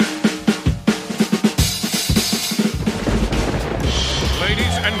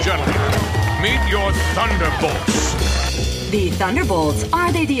Thunderbolts. The Thunderbolts,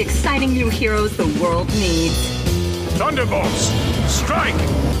 are they the exciting new heroes the world needs? Thunderbolts, strike!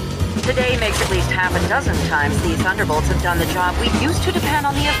 Today makes at least half a dozen times the Thunderbolts have done the job we used to depend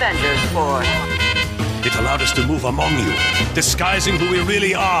on the Avengers for. It allowed us to move among you, disguising who we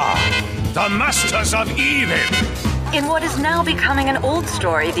really are. The Masters of Evil! In what is now becoming an old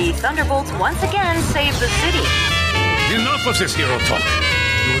story, the Thunderbolts once again saved the city. Enough of this hero talk.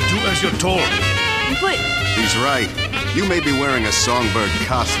 You will do as you're told. But He's right. You may be wearing a songbird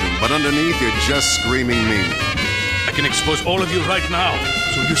costume, but underneath you're just screaming mean. I can expose all of you right now.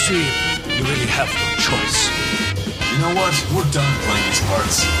 So you see, you really have no choice. You know what? We're done playing these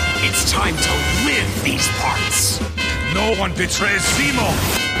parts. It's time to live these parts. No one betrays Zemo.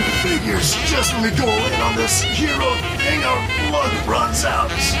 Figures, just when we go in on this hero thing, our blood runs out.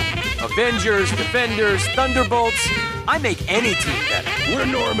 Avengers, Defenders, Thunderbolts. I make any team better. We're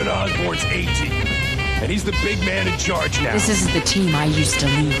Norman Osborn's A-Team. And he's the big man in charge now. This is the team I used to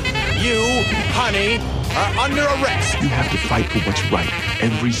lead. You, honey, are under arrest. You have to fight for what's right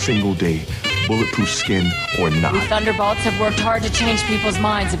every single day, bulletproof skin or not. We Thunderbolts have worked hard to change people's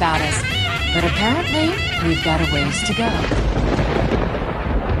minds about us. But apparently, we've got a ways to go.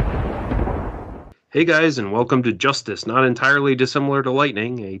 Hey guys, and welcome to Justice, not entirely dissimilar to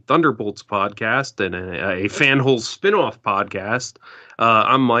Lightning, a Thunderbolts podcast and a Fanhole spin-off podcast.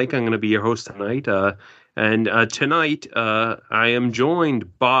 I'm Mike. I'm going to be your host tonight. And tonight, I am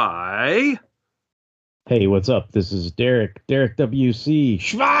joined by... Hey, what's up? This is Derek WC.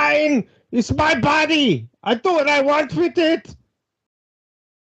 Schwein! It's my body! I do what I want with it!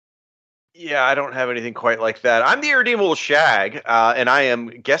 Yeah, I don't have anything quite like that. I'm the irredeemable Shag, and I am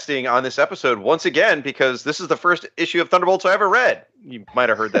guesting on this episode once again because this is the first issue of Thunderbolts I ever read. You might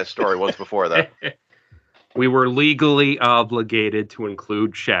have heard that story once before, though. We were legally obligated to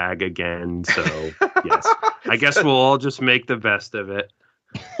include Shag again, so yes. I guess we'll all just make the best of it.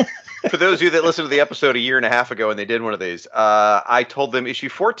 For those of you that listened to the episode a year and a half ago and they did one of these, I told them issue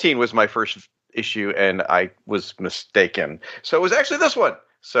 14 was my first issue, and I was mistaken. So it was actually this one.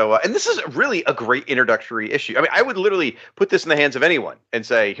 So, and this is really a great introductory issue. I mean, I would literally put this in the hands of anyone and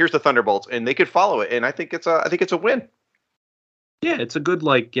say, "Here's the Thunderbolts," and they could follow it. And I think it's a win. Yeah, it's a good,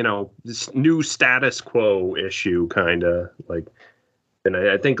 like, you know, this new status quo issue, kind of like, and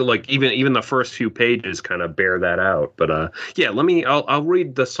I think like even the first few pages kind of bear that out. But yeah, I'll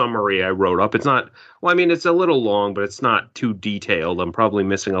read the summary I wrote up. It's not, well, I mean, it's a little long, but it's not too detailed. I'm probably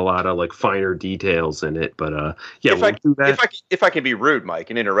missing a lot of like finer details in it. But yeah, we'll do that. If I can be rude, Mike,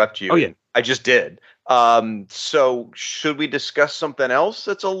 and interrupt you. Oh yeah, I just did. So should we discuss something else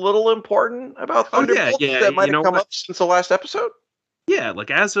that's a little important about Thunderbolts that might have come up since the last episode? Yeah, like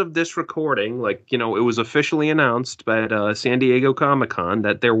as of this recording, like, you know, it was officially announced at San Diego Comic-Con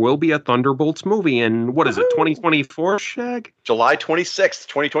that there will be a Thunderbolts movie in, what is it, 2024, Shag? July 26th,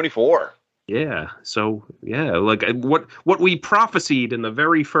 2024. Yeah, so, yeah, like what we prophesied in the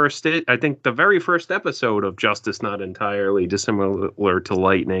very first, I think the very first episode of Justice Not Entirely Dissimilar to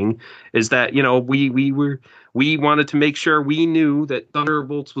Lightning is that, you know, we wanted to make sure we knew that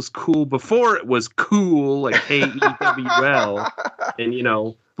Thunderbolts was cool before it was cool, like K-E-W-L, and, you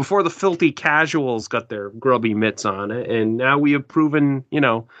know, before the filthy casuals got their grubby mitts on it, and now we have proven, you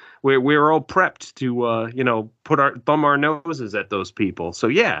know, we're all prepped to, you know, thumb our noses at those people. So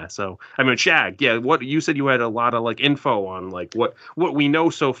yeah, so I mean, Shag, yeah, what you said, you had a lot of like info on like what we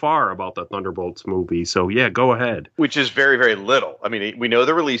know so far about the Thunderbolts movie. So yeah, go ahead. Which is very, very little. I mean, we know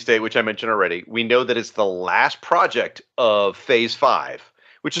the release date, which I mentioned already. We know that it's the last project of Phase 5,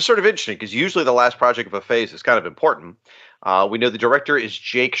 which is sort of interesting because usually the last project of a phase is kind of important. We know the director is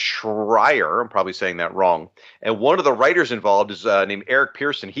Jake Schreier. I'm probably saying that wrong. And one of the writers involved is named Eric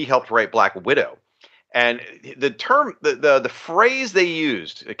Pearson. He helped write Black Widow. And the term, the phrase they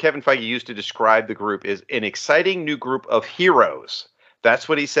used, Kevin Feige used to describe the group is an exciting new group of heroes. That's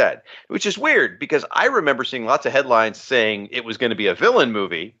what he said, which is weird because I remember seeing lots of headlines saying it was going to be a villain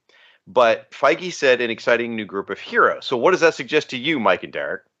movie, but Feige said an exciting new group of heroes. So what does that suggest to you, Mike and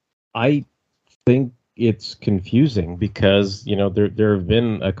Derek? I think it's confusing because, you know, there have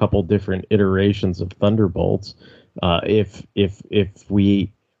been a couple different iterations of Thunderbolts. If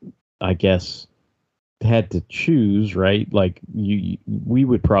we, I guess, had to choose, right? Like we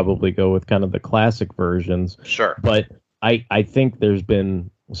would probably go with kind of the classic versions. Sure. But I think there's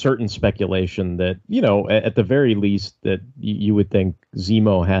been certain speculation that, you know, at the very least that you would think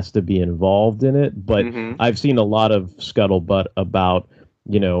Zemo has to be involved in it. But I've seen a lot of scuttlebutt about,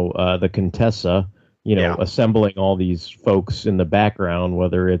 you know, the Contessa, assembling all these folks in the background,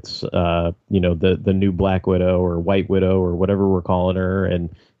 whether it's the new Black Widow or White Widow or whatever we're calling her,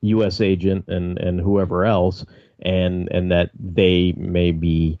 and U.S. Agent and whoever else, and that they may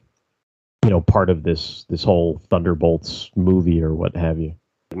be part of this whole Thunderbolts movie or what have you.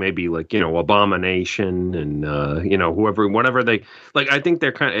 Maybe Abomination and whatever they like. I think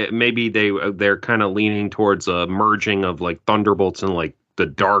they're they're kind of leaning towards a merging of like Thunderbolts and like the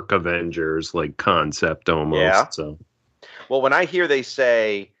Dark Avengers like concept almost. Yeah. So, well, when I hear they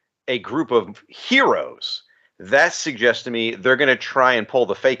say a group of heroes, that suggests to me they're going to try and pull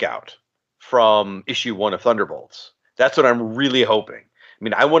the fake out from issue 1 of Thunderbolts. That's what I'm really hoping. I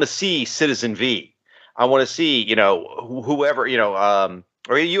mean, I want to see Citizen V. I want to see, whoever,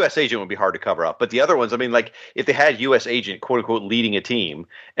 or a U.S. Agent would be hard to cover up. But the other ones, I mean, like if they had U.S. Agent, quote unquote, leading a team,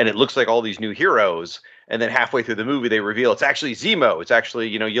 and it looks like all these new heroes, and then halfway through the movie they reveal it's actually Zemo, it's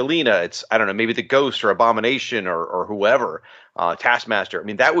actually, Yelena, it's, I don't know, maybe the Ghost or Abomination or whoever, Taskmaster. I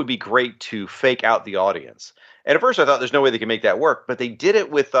mean, that would be great to fake out the audience. And at first I thought there's no way they can make that work, but they did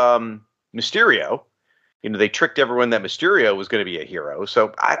it with Mysterio. They tricked everyone that Mysterio was going to be a hero.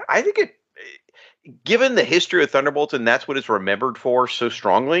 So I think given the history of Thunderbolts, and that's what it's remembered for so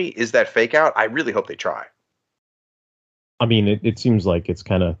strongly, is that fake out. I really hope they try. I mean, it seems like it's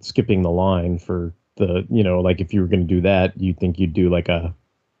kind of skipping the line for the, like if you were going to do that, you'd think you'd do like a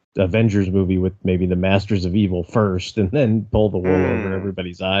Avengers movie with maybe the Masters of Evil first and then pull the wool over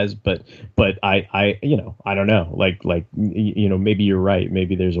everybody's eyes. But I don't know. Like, maybe you're right.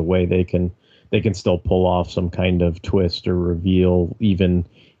 Maybe there's a way they can still pull off some kind of twist or reveal, even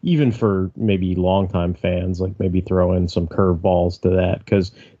for maybe longtime fans, like maybe throw in some curveballs to that,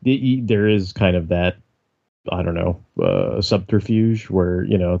 because there is kind of that, I don't know, subterfuge where,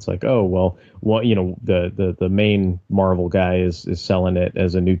 it's like, oh, well, the main Marvel guy is selling it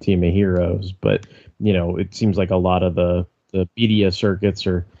as a new team of heroes. But, it seems like a lot of the media circuits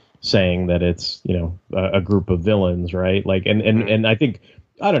are saying that it's, a group of villains, right? Like, and I think,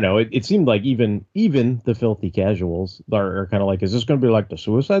 I don't know. It seemed like even the filthy casuals are kind of like, is this going to be like the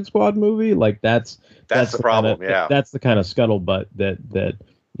Suicide Squad movie? Like that's the problem. That's the kind of scuttlebutt that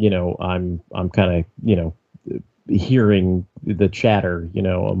I'm kind of hearing the chatter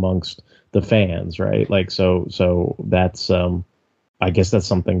amongst the fans, right? Like so that's I guess that's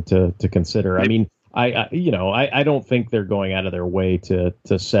something to consider. I mean, I don't think they're going out of their way to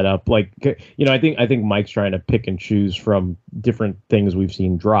set up like, I think Mike's trying to pick and choose from different things we've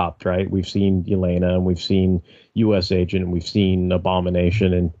seen dropped, right? We've seen Yelena and we've seen U.S. Agent and we've seen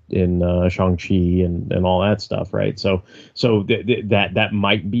Abomination in Shang-Chi and all that stuff, right? So that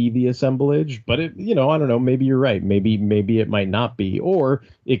might be the assemblage, but it, I don't know, maybe you're right. Maybe it might not be, or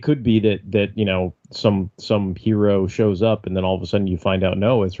it could be that some hero shows up and then all of a sudden you find out,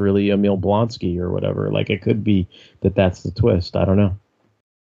 no, it's really Emil Blonsky or whatever. Like it could be that's the twist. I don't know.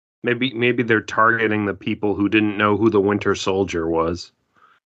 Maybe they're targeting the people who didn't know who the Winter Soldier was.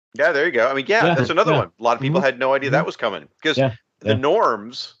 Yeah, there you go. I mean, that's another one. A lot of people had no idea that was coming because the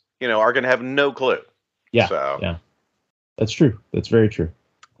norms, are going to have no clue. Yeah. So. Yeah. That's true. That's very true.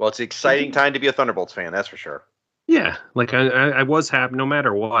 Well, it's an exciting time to be a Thunderbolts fan. That's for sure. Yeah, like I was happy. No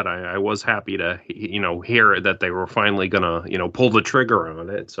matter what, I was happy to hear that they were finally gonna pull the trigger on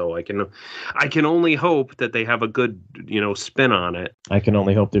it. So I can only hope that they have a good spin on it. I can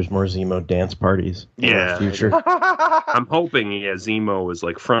only hope there's more Zemo dance parties in the future. I'm hoping Zemo is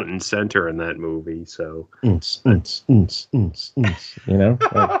like front and center in that movie. So I need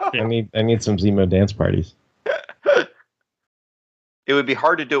some Zemo dance parties. It would be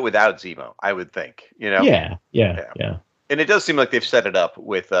hard to do it without Zemo, I would think. Yeah. And it does seem like they've set it up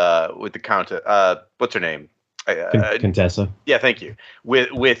with the Countess. What's her name? Contessa. Yeah, thank you.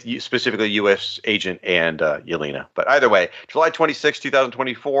 With specifically U.S. Agent and Yelena. But either way, July 26,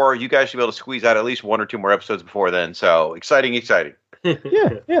 2024. You guys should be able to squeeze out at least 1 or 2 more episodes before then. So exciting.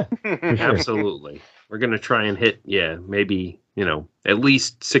 Yeah. Absolutely. We're gonna try and hit maybe at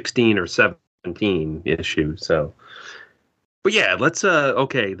least 16 or 17 issues. So. But yeah, let's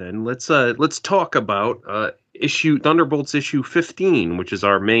talk about Thunderbolts issue 15, which is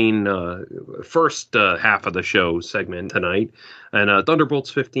our main first half of the show segment tonight. And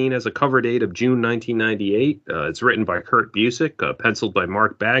Thunderbolts 15 has a cover date of June 1998. It's written by Kurt Busiek, penciled by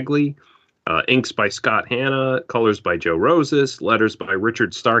Mark Bagley, inks by Scott Hanna, colors by Joe Rosas, letters by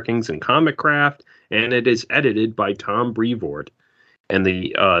Richard Starkings and Comic Craft, and it is edited by Tom Brevoort. And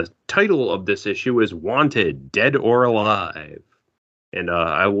the title of this issue is Wanted, Dead or Alive. And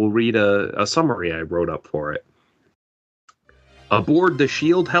I will read a summary I wrote up for it. Aboard the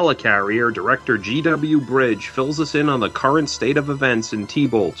SHIELD helicarrier, Director G.W. Bridge fills us in on the current state of events in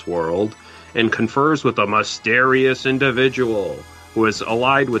T-Bolt's world and confers with a mysterious individual who is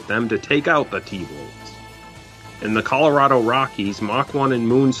allied with them to take out the T-Bolts. In the Colorado Rockies, Mach 1 and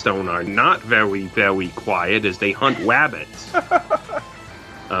Moonstone are not very, very quiet as they hunt wabbits.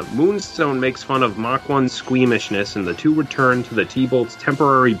 Moonstone makes fun of Mach 1's squeamishness, and the two return to the T-Bolt's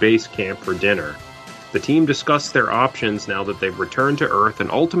temporary base camp for dinner. The team discuss their options now that they've returned to Earth and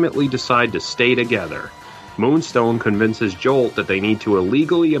ultimately decide to stay together. Moonstone convinces Jolt that they need to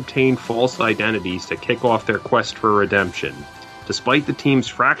illegally obtain false identities to kick off their quest for redemption. Despite the team's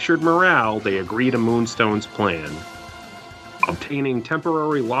fractured morale, they agree to Moonstone's plan. Obtaining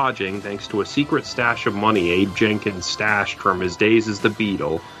temporary lodging thanks to a secret stash of money Abe Jenkins stashed from his days as the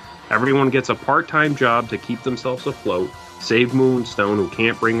Beetle, everyone gets a part-time job to keep themselves afloat, save Moonstone, who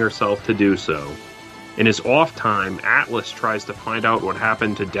can't bring herself to do so. In his off time, Atlas tries to find out what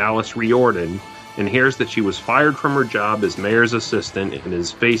happened to Dallas Riordan and hears that she was fired from her job as mayor's assistant and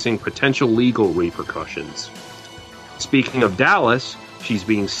is facing potential legal repercussions. Speaking of Dallas, she's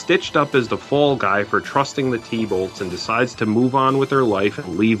being stitched up as the fall guy for trusting the T-Bolts and decides to move on with her life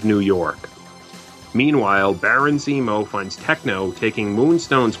and leave New York. Meanwhile, Baron Zemo finds Techno taking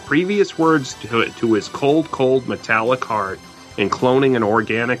Moonstone's previous words to his cold metallic heart and cloning an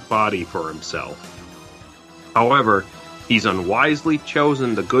organic body for himself. However, he's unwisely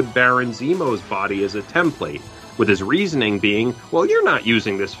chosen the good Baron Zemo's body as a template, with his reasoning being, well, you're not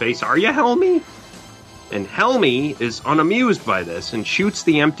using this face, are you, Helmy? And Helmy is unamused by this and shoots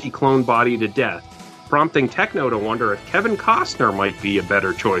the empty clone body to death, prompting Techno to wonder if Kevin Costner might be a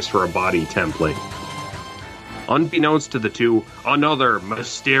better choice for a body template. Unbeknownst to the two, another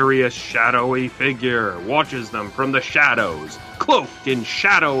mysterious, shadowy figure watches them from the shadows, cloaked in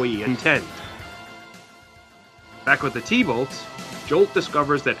shadowy intent. Back with the T-Bolts, Jolt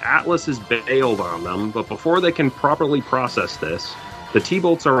discovers that Atlas is bailed on them, but before they can properly process this, the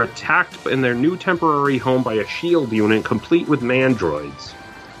T-Bolts are attacked in their new temporary home by a shield unit complete with mandroids.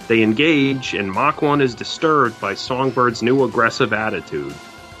 They engage, and Mach 1 is disturbed by Songbird's new aggressive attitude.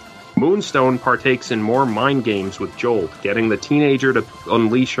 Moonstone partakes in more mind games with Jolt, getting the teenager to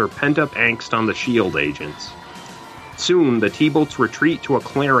unleash her pent-up angst on the shield agents. Soon, the T-Bolts retreat to a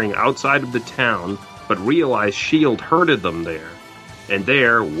clearing outside of the town, but realize S.H.I.E.L.D. herded them there. And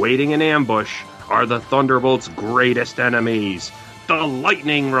there, waiting in ambush, are the Thunderbolts' greatest enemies, the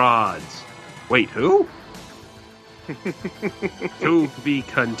Lightning Rods. Wait, who? To be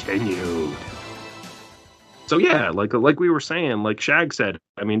continued. So yeah, like we were saying, like Shag said,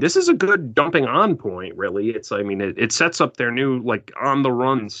 I mean, this is a good jumping on point, really. It sets up their new, like, on the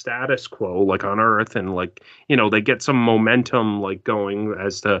run status quo, like on Earth, and like, you know, they get some momentum, like, going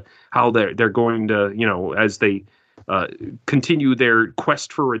as to how they're going to, you know, as they continue their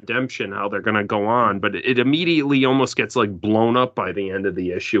quest for redemption, how they're going to go on. But it immediately almost gets like blown up by the end of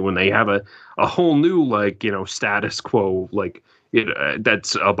the issue when they have a whole new, like, you know, status quo, like,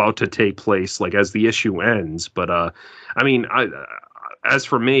 that's about to take place, like, as the issue ends. But I mean, as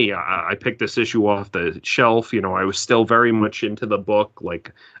for me, I picked this issue off the shelf. You know, I was still very much into the book.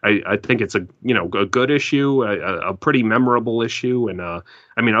 Like, I think it's a good issue, a pretty memorable issue. And I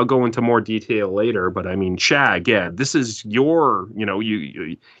mean, I'll go into more detail later. But I mean, Shag, yeah, this is your, you know,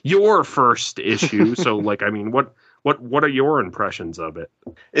 your first issue. So, like, I mean, what are your impressions of it?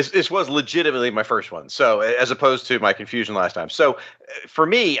 This was legitimately my first one, so as opposed to my confusion last time. So for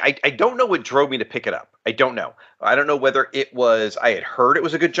me, I don't know what drove me to pick it up. I don't know. I don't know whether it was I had heard it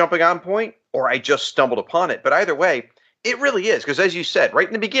was a good jumping on point or I just stumbled upon it. But either way, it really is, because as you said, right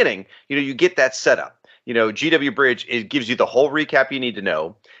in the beginning, you know, you get that setup. You know, GW Bridge, it gives you the whole recap you need to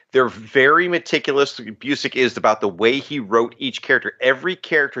know. They're very meticulous. Busick is about the way he wrote each character. Every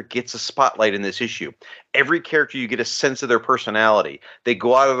character gets a spotlight in this issue. Every character, you get a sense of their personality. They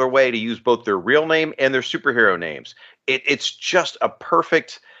go out of their way to use both their real name and their superhero names. It's just a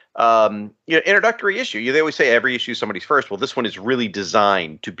perfect introductory issue. They always say every issue is somebody's first. Well, this one is really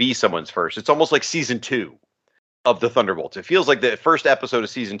designed to be someone's first. It's almost like season 2 of the Thunderbolts. It feels like the first episode of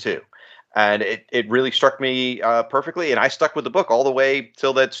season 2. And it really struck me perfectly, and I stuck with the book all the way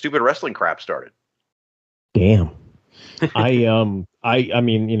till that stupid wrestling crap started. Damn. I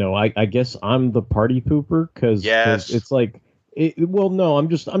mean, you know, I guess I'm the party pooper because it's like, no, I'm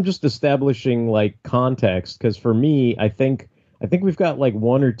just establishing like context, because for me, I think we've got like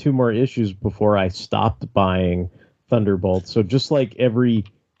 1 or 2 more issues before I stopped buying Thunderbolts. So just like every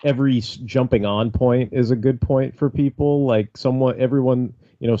jumping on point is a good point for people. Like everyone.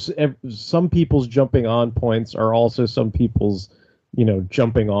 You know, some people's jumping on points are also some people's, you know,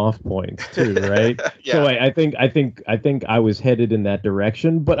 jumping off points too, right? Yeah. So I think I was headed in that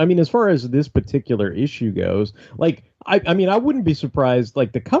direction. But I mean, as far as this particular issue goes, like I mean, I wouldn't be surprised.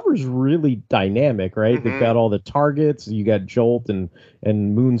 Like, the cover's really dynamic, right? They've got all the targets. You got Jolt and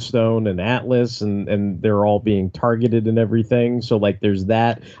Moonstone and Atlas, and they're all being targeted and everything. So, like, there's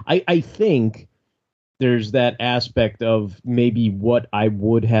that. I think there's that aspect of maybe what I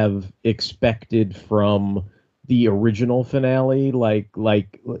would have expected from the original finale.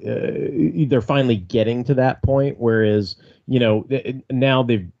 They're finally getting to that point, whereas, now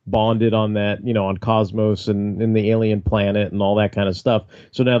they've bonded on that, on Cosmos and the alien planet and all that kind of stuff.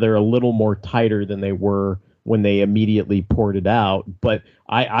 So now they're a little more tighter than they were when they immediately poured it out. But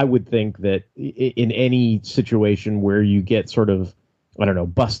I would think that in any situation where you get sort of, I don't know,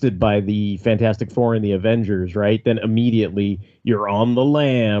 busted by the Fantastic Four and the Avengers, right? Then immediately you're on the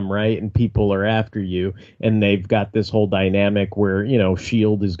lam, right? And people are after you. And they've got this whole dynamic where,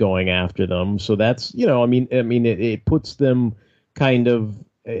 S.H.I.E.L.D. is going after them. So that's, it puts them kind of,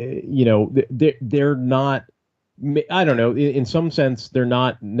 they're not, I don't know, in some sense, they're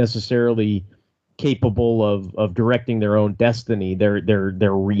not necessarily capable of directing their own destiny.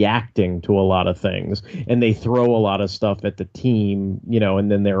 They're reacting to a lot of things, and they throw a lot of stuff at the team,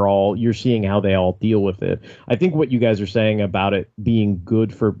 and then you're seeing how they all deal with it. I think what you guys are saying about it being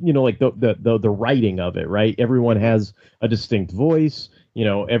good for, like the writing of it, right? Everyone has a distinct voice,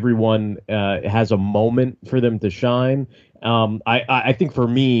 everyone has a moment for them to shine. I think for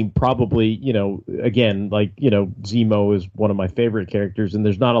me, probably, again, like, Zemo is one of my favorite characters, and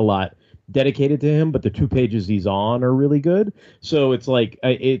there's not a lot dedicated to him, but the 2 pages he's on are really good. So it's like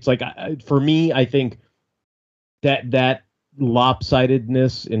for me, I think that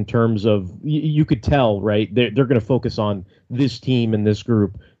lopsidedness in terms of you could tell, right? They're going to focus on this team and this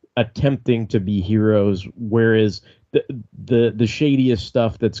group attempting to be heroes, whereas the shadiest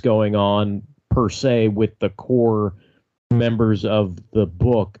stuff that's going on per se with the core members of the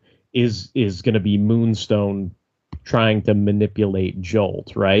book is going to be Moonstone trying to manipulate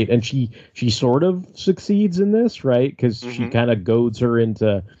Jolt, right? And she sort of succeeds in this, right? Because she kind of goads her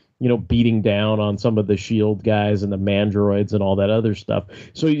into, beating down on some of the S.H.I.E.L.D. guys and the Mandroids and all that other stuff.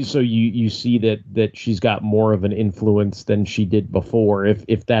 So you see that she's got more of an influence than she did before.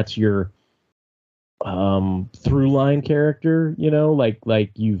 If that's your through line character,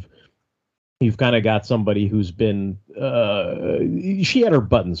 like you've kind of got somebody who's been she had her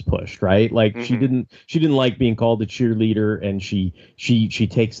buttons pushed, right? Like she didn't like being called a cheerleader, and she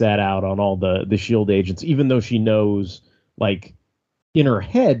takes that out on all the S.H.I.E.L.D. agents, even though she knows, like, in her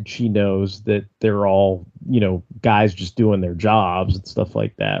head, she knows that they're all, guys just doing their jobs and stuff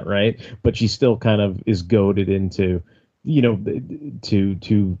like that, right? But she still kind of is goaded into,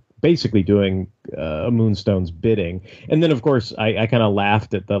 to basically doing Moonstone's bidding. And then, of course, I kind of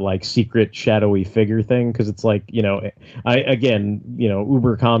laughed at the, like, secret shadowy figure thing, because it's like, uber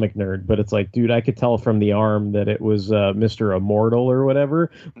comic nerd, but it's like, dude, I could tell from the arm that it was Mr. Immortal or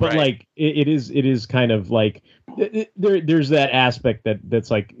whatever. But like it is kind of like there's that aspect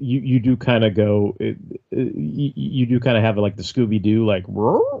that's like you do kind of go you do kind of have like the Scooby-Doo like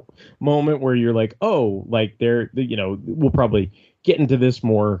moment where you're like, oh, like we'll probably get into this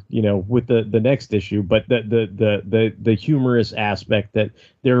more, with the next issue, but the humorous aspect that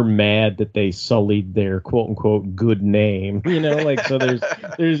they're mad that they sullied their quote unquote good name, like, so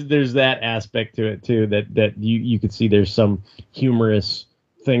there's that aspect to it too, that you could see there's some humorous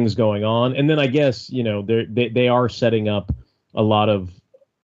things going on. And then I guess, they are setting up a lot of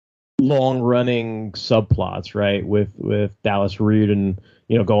long running subplots, right? With Dallas Reed and,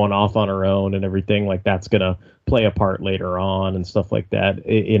 going off on her own and everything, like that's going to play a part later on and stuff like that,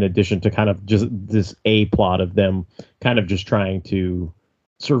 in addition to kind of just this A plot of them kind of just trying to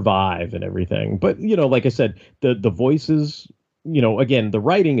survive and everything. But, like I said, the voices, again, the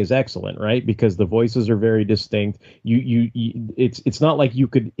writing is excellent, right? Because the voices are very distinct. It's not like you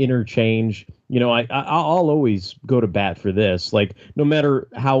could interchange, I'll always go to bat for this. Like, no matter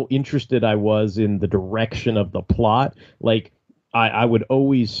how interested I was in the direction of the plot, like, I would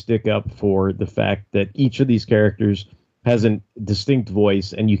always stick up for the fact that each of these characters has a distinct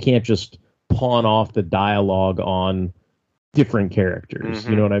voice, and you can't just pawn off the dialogue on different characters.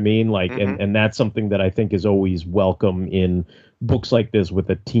 You know what I mean? Like, and that's something that I think is always welcome in books like this with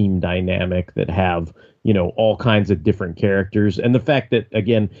a team dynamic that have, all kinds of different characters. And the fact that,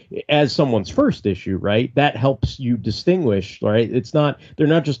 again, as someone's first issue, right, that helps you distinguish, right? They're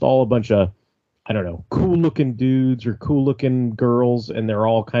not just all a bunch of, I don't know, cool looking dudes or cool looking girls, and they're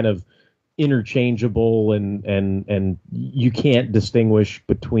all kind of interchangeable, and you can't distinguish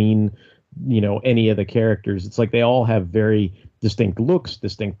between, any of the characters. It's like they all have very distinct looks,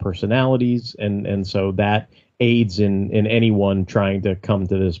 distinct personalities, and so that aids in anyone trying to come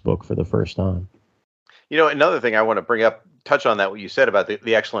to this book for the first time. Another thing I want to bring up, touch on that, what you said about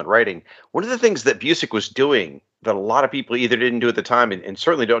the excellent writing. One of the things that Busick was doing that a lot of people either didn't do at the time and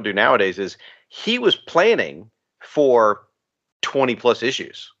certainly don't do nowadays is he was planning for 20 plus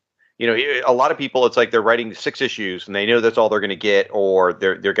issues. A lot of people, it's like they're writing 6 issues and they know that's all they're going to get, or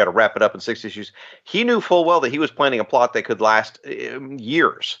they're going to wrap it up in 6 issues. He knew full well that he was planning a plot that could last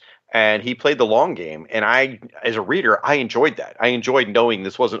years. And he played the long game. And as a reader, I enjoyed that. I enjoyed knowing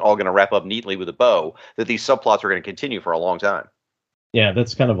this wasn't all going to wrap up neatly with a bow, that these subplots were going to continue for a long time. Yeah,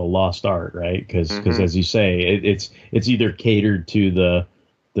 that's kind of a lost art, right? Because as you say, it's either catered to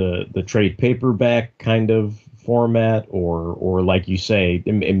the trade paperback kind of format, or like you say,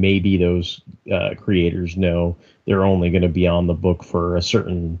 maybe those creators know they're only going to be on the book for a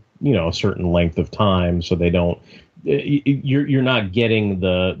certain length of time, so they don't. You're not getting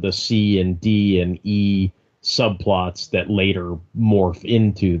the C and D and E subplots that later morph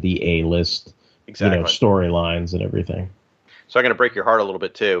into the A-list storylines and everything. So I'm going to break your heart a little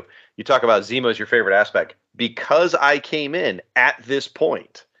bit too. You talk about Zemo as your favorite aspect. Because I came in at this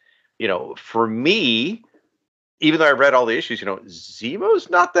point, for me, even though I read all the issues,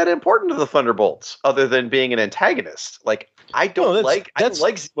 Zemo's not that important to the Thunderbolts other than being an antagonist. Like, I don't like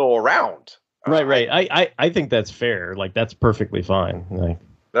Zemo around. Right. I think that's fair. Like, that's perfectly fine. Like,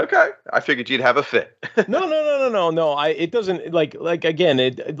 okay, I figured you'd have a fit. No. It doesn't like again.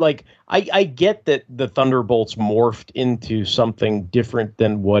 I get that the Thunderbolts morphed into something different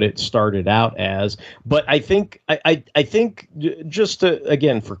than what it started out as, but I think I think just to,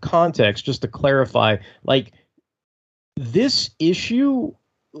 again, for context, just to clarify, like, this issue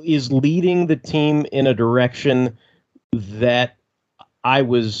is leading the team in a direction that I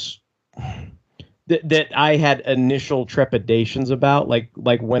was. That I had initial trepidations about.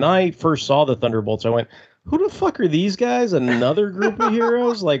 Like when I first saw the Thunderbolts, I went, who the fuck are these guys? Another group of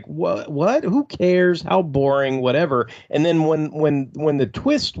heroes? Like, what? Who cares? How boring, whatever. And then when the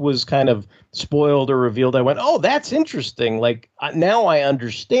twist was kind of spoiled or revealed, I went, oh, that's interesting. Like, now I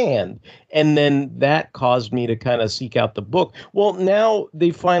understand. And then that caused me to kind of seek out the book. Well, now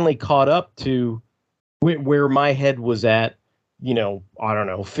they finally caught up to where my head was at, I don't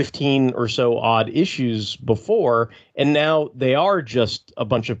know, 15 or so odd issues before, and now they are just a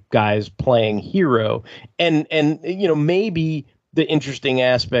bunch of guys playing hero. And maybe the interesting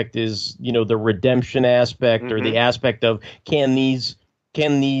aspect is, the redemption aspect, or the aspect of can these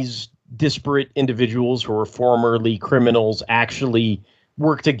disparate individuals who are formerly criminals actually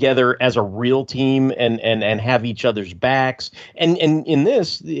work together as a real team and have each other's backs. And in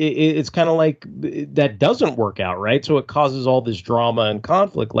this, it's kind of like that doesn't work out, right? So it causes all this drama and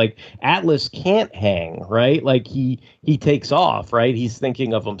conflict. Like, Atlas can't hang, right? Like, he takes off, right? He's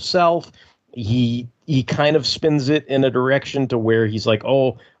thinking of himself. He kind of spins it in a direction to where he's like,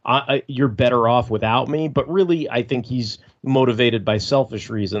 oh, you're better off without me. But really, I think he's motivated by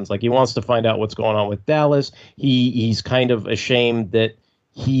selfish reasons. Like, he wants to find out what's going on with Dallas. He's kind of ashamed that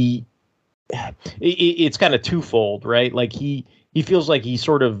it's kind of twofold, right? Like, he feels like he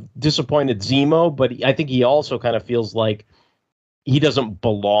sort of disappointed Zemo, but I think he also kind of feels like he doesn't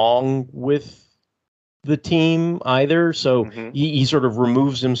belong with the team either. So he sort of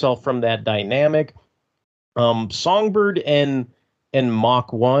removes himself from that dynamic. Songbird and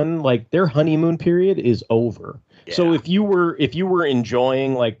Mach 1, like, their honeymoon period is over. Yeah. So if you were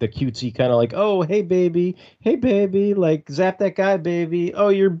enjoying, like, the cutesy kind of like, oh, hey baby, like, zap that guy, baby, oh,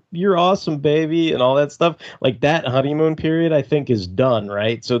 you're awesome, baby, and all that stuff, like, that honeymoon period, I think, is done,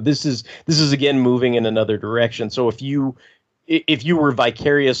 right? So this is again moving in another direction. So if you were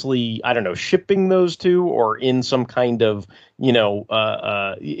vicariously, I don't know, shipping those two, or in some kind of,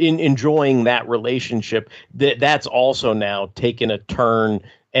 enjoying that relationship, that's also now taken a turn.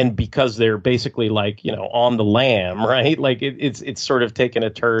 And because they're basically, like, on the lam, right? Like, it's sort of taken a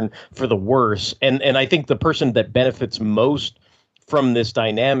turn for the worse. And I think the person that benefits most from this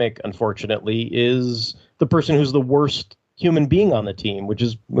dynamic, unfortunately, is the person who's the worst human being on the team, which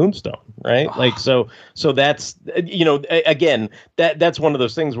is Moonstone, right? Like, so that's, again, that's one of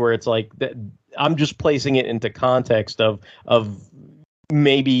those things where it's like, that I'm just placing it into context of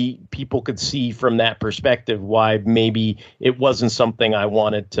maybe people could see from that perspective why maybe it wasn't something I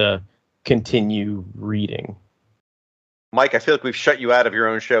wanted to continue reading. Mike, I feel like we've shut you out of your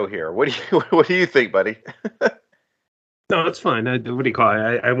own show here. What do you think, buddy? No, it's fine. What do you call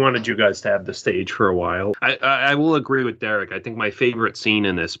it? I wanted you guys to have the stage for a while. I will agree with Derek. I think my favorite scene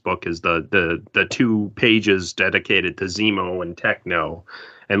in this book is the 2 pages dedicated to Zemo and Techno.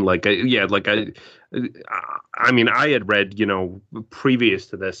 And I mean, I had read, previous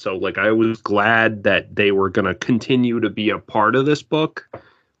to this, so, like, I was glad that they were going to continue to be a part of this book.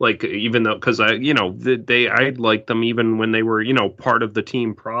 Like, even though, because I liked them even when they were, part of the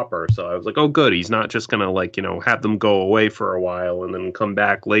team proper. So I was like, oh, good. He's not just going to, like, have them go away for a while and then come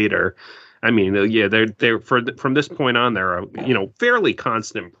back later. I mean, yeah, they're from this point on, they're a, fairly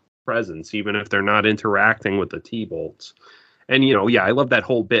constant presence, even if they're not interacting with the T-Bolts. And, I love that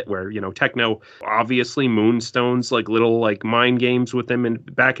whole bit where, Techno, obviously Moonstone's like little like mind games with him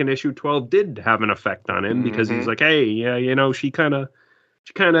back in issue 12 did have an effect on him because he's like, hey, yeah, she kind of,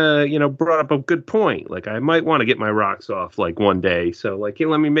 brought up a good point. Like, I might want to get my rocks off like one day. So like,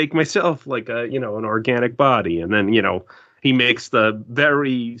 let me make myself like a, an organic body. And then, he makes the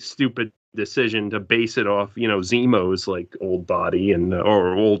very stupid decision to base it off, Zemo's like old body and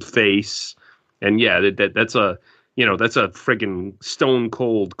or old face. And yeah, that's a friggin' stone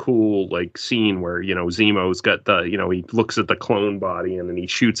cold cool like scene where, Zemo's got the, he looks at the clone body and then he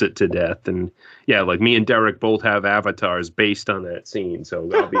shoots it to death. And yeah, like me and Derek both have avatars based on that scene. So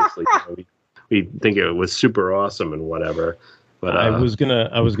obviously we think it was super awesome and whatever. But I was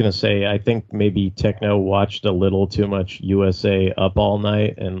gonna say, I think maybe Techno watched a little too much USA Up All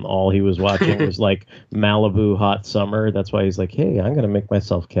Night, and all he was watching was like Malibu Hot Summer. That's why he's like, hey, I'm gonna make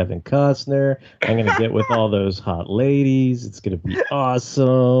myself Kevin Costner. I'm gonna get with all those hot ladies. It's gonna be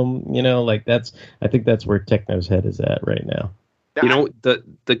awesome. I think that's where Techno's head is at right now.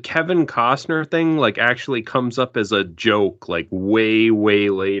 The Kevin Costner thing like actually comes up as a joke like way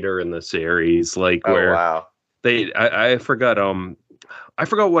later in the series, like where. Wow. I forgot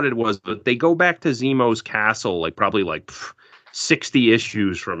what it was, but they go back to Zemo's castle like probably like 60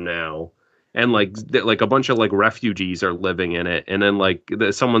 issues from now, and like a bunch of like refugees are living in it, and then like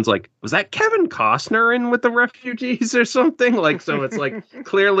someone's like, was that Kevin Costner in with the refugees or something? Like, so it's like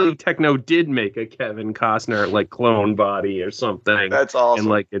clearly Techno did make a Kevin Costner like clone body or something. That's awesome. And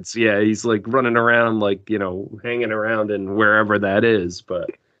like he's like running around like hanging around in wherever that is, but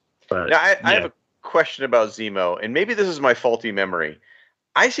now, I have a question about Zemo, and maybe this is my faulty memory.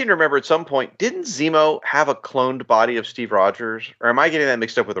 I seem to remember at some point, didn't Zemo have a cloned body of Steve Rogers, or am I getting that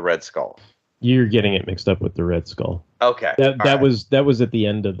mixed up with the Red Skull? You're getting it mixed up with the Red Skull. Okay, that was at the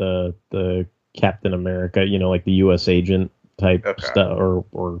end of the Captain America, like the U.S. agent type stuff,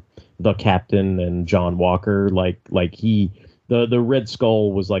 or the Captain and John Walker, like the Red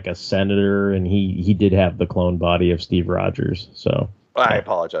Skull was like a senator, and he did have the clone body of Steve Rogers, so. I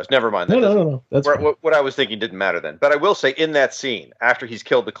apologize. Never mind. No. That's what I was thinking didn't matter then. But I will say, in that scene, after he's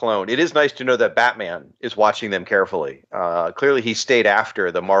killed the clone, it is nice to know that Batman is watching them carefully. Clearly, he stayed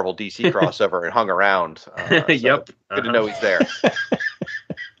after the Marvel DC crossover and hung around. So yep. Good to know he's there.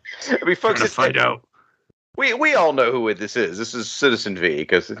 I mean, folks, it's find out. We all know who this is. This is Citizen V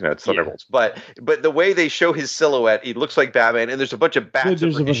because it's Thunderbolts. Yeah. But the way they show his silhouette, he looks like Batman, and there's a bunch of bats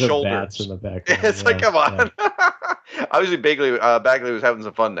over his shoulders. Bats in the background. It's like, come on. Yeah. Obviously, Bagley was having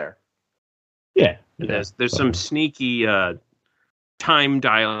some fun there. Yeah. There's some sneaky time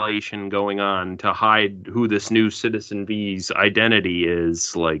dilation going on to hide who this new Citizen V's identity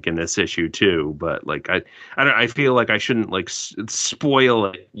is, like in this issue too. But like I feel like I shouldn't like spoil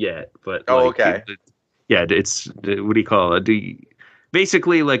it yet. But okay. It's what do you call it?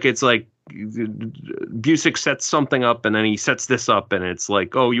 Basically, like it's like Busick sets something up, and then he sets this up, and it's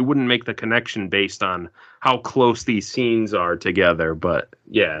like, oh, you wouldn't make the connection based on how close these scenes are together. But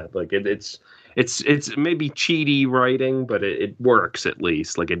yeah, like it's maybe cheaty writing, but it works at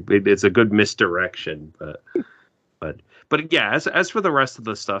least. Like it's a good misdirection. But yeah, as for the rest of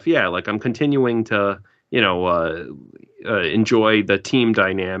the stuff, yeah, like I'm continuing to enjoy the team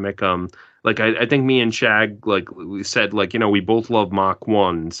dynamic. Like I think me and Shag like we said like we both love Mach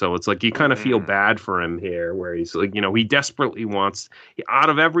 1, so it's like you kind of feel bad for him here, where he's like he desperately wants, out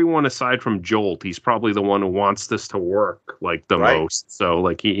of everyone aside from Jolt, he's probably the one who wants this to work like the most. So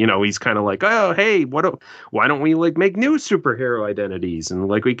like he's kind of like, oh hey, why don't we like make new superhero identities, and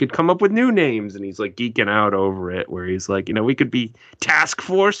like we could come up with new names, and he's like geeking out over it, where he's like we could be Task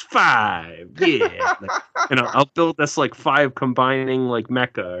Force 5, yeah, like, I'll build this like 5 combining like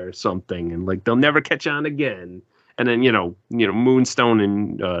mecha or something. And like they'll never catch on again. And then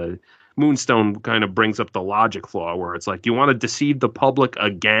Moonstone kind of brings up the logic flaw where it's like, you want to deceive the public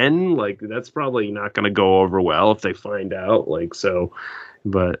again? Like that's probably not going to go over well if they find out. Like so,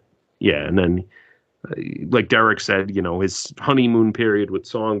 but yeah. And then like Derek said, his honeymoon period with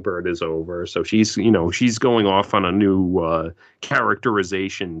Songbird is over, so she's going off on a new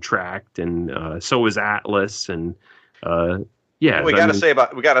characterization tract, and so is Atlas, and Yeah, we got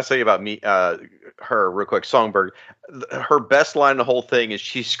to say about me, her real quick. Songbird, her best line in the whole thing is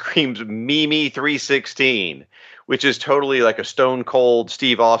she screams "Mimi 316," which is totally like a Stone Cold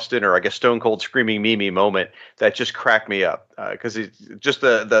Steve Austin or I guess Stone Cold screaming Mimi moment that just cracked me up because it's just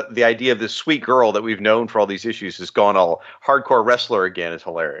the idea of this sweet girl that we've known for all these issues has gone all hardcore wrestler again is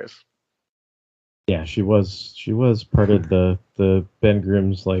hilarious. Yeah, she was part of the Ben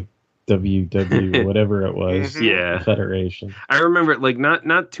Grimm's like WW whatever it was. Yeah, Federation. I remember like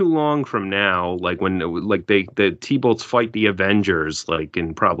not too long from now, like when like the T-Bolts fight the Avengers, like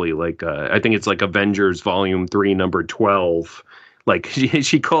in probably like I think it's like Avengers Volume 3, number 12. Like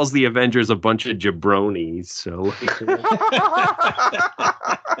she calls the Avengers a bunch of jabronis. So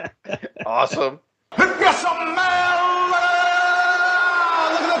awesome. Yes, man.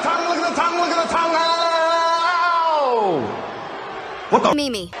 Look at the tongue. Look at the tongue. Look at the tongue. What the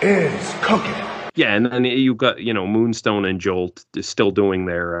Mimi is cooking? yeah, and then you've got, Moonstone and Jolt still doing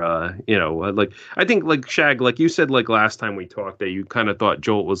their, like, I think, like, Shag, like you said, like, last time we talked that you kind of thought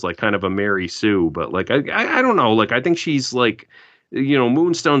Jolt was, like, kind of a Mary Sue, but, like, I don't know, like, I think she's, like,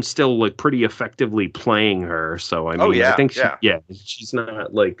 Moonstone's still, like, pretty effectively playing her, so, I mean, I think she's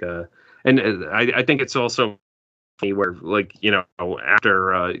not, like, and I think it's also where, like,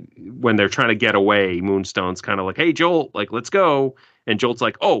 after, when they're trying to get away, Moonstone's kind of like, hey, Jolt, like, let's go. And Jolt's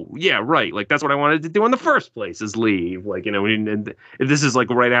like, oh, yeah, right. Like, that's what I wanted to do in the first place is leave. Like, and this is like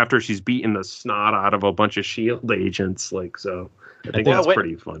right after she's beaten the snot out of a bunch of S.H.I.E.L.D. agents. Like, so I think that's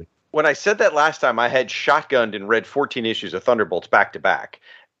pretty funny. When I said that last time, I had shotgunned and read 14 issues of Thunderbolts back to back.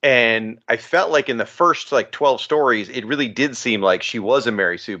 And I felt like in the first, like, 12 stories, it really did seem like she was a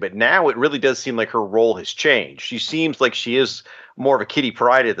Mary Sue. But now it really does seem like her role has changed. She seems like she is more of a Kitty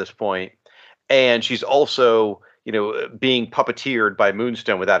Pryde at this point. And she's also, being puppeteered by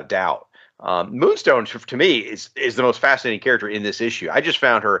Moonstone without a doubt. Moonstone, to me, is the most fascinating character in this issue. I just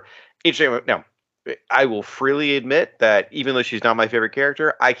found her interesting. Now, I will freely admit that even though she's not my favorite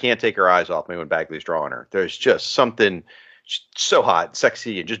character, I can't take her eyes off me when Bagley's drawing her. There's just something so hot,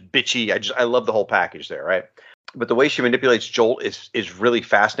 sexy, and just bitchy. I love the whole package there, right? But the way she manipulates Jolt is really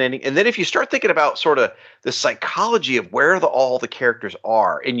fascinating. And then if you start thinking about sort of the psychology of where all the characters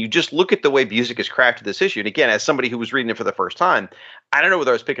are, and you just look at the way Busiek has crafted this issue, and again, as somebody who was reading it for the first time, I don't know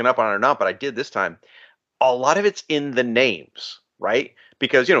whether I was picking up on it or not, but I did this time. A lot of it's in the names, right?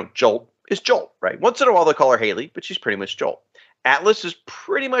 Because, Jolt is Jolt, right? Once in a while they'll call her Haley, but she's pretty much Jolt. Atlas is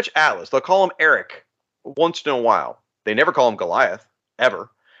pretty much Atlas. They'll call him Eric once in a while. They never call him Goliath, ever.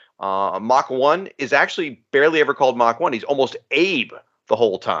 Mach 1 is actually barely ever called Mach 1. He's almost Abe the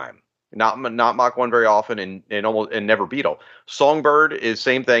whole time. Not Mach 1 very often and never Beetle. Songbird is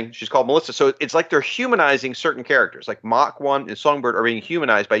same thing. She's called Melissa. So it's like they're humanizing certain characters. Like Mach 1 and Songbird are being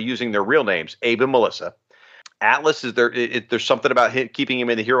humanized by using their real names, Abe and Melissa. Atlas is there. There's something about keeping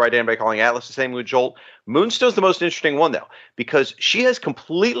him in the hero identity by calling Atlas the same with Jolt. Moonstone's the most interesting one, though, because she has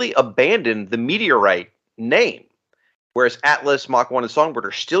completely abandoned the Meteorite name. Whereas Atlas, Mach 1, and Songbird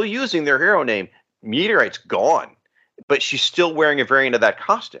are still using their hero name. Meteorite's gone, but she's still wearing a variant of that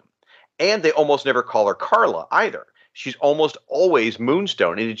costume. And they almost never call her Carla either. She's almost always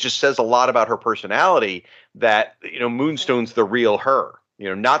Moonstone, and it just says a lot about her personality that, Moonstone's the real her.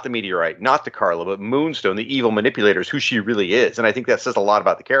 Not the Meteorite, not the Carla, but Moonstone, the evil manipulator, is who she really is. And I think that says a lot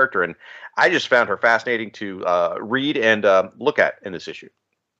about the character, and I just found her fascinating to read and look at in this issue.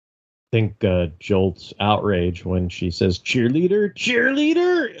 I think Jolt's outrage when she says cheerleader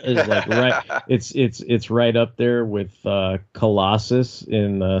is like right. It's right up there with Colossus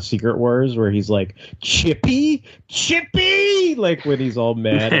in Secret Wars, where he's like Chippy, like when he's all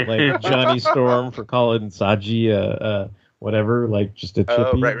mad at like Johnny Storm for calling Saji whatever, like just a Chippy.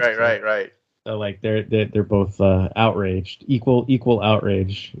 Oh, right. So like they're both outraged, equal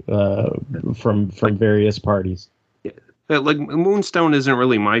outrage from various parties. Like Moonstone isn't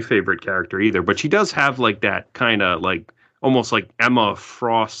really my favorite character either, but she does have like that kind of like almost like Emma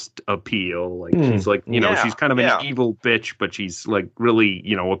Frost appeal. Like she's like, she's kind of an evil bitch, but she's like really,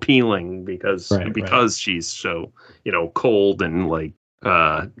 appealing because she's so, cold and like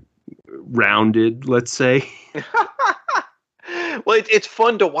rounded, let's say. Well, it's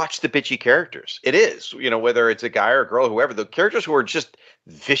fun to watch the bitchy characters. It is, whether it's a guy or a girl, whoever. The characters who are just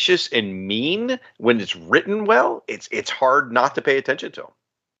vicious and mean, when it's written well, it's hard not to pay attention to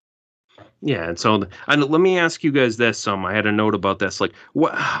them. Yeah, and so and let me ask you guys this. I had a note about this. Like,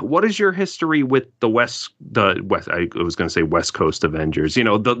 what is your history with the West? I was going to say West Coast Avengers. You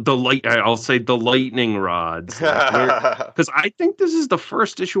know, the light. I'll say the lightning rods. Because I think this is the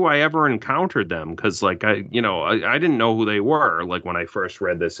first issue I ever encountered them. Because I didn't know who they were. Like when I first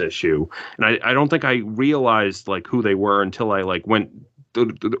read this issue, and I don't think I realized like who they were until I went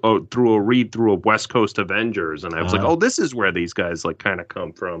through a read through of West Coast Avengers, and I was like, oh, this is where these guys kind of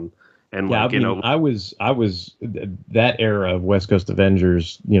come from. And yeah, I was that era of West Coast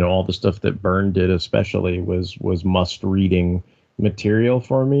Avengers, all the stuff that Byrne did especially was must reading material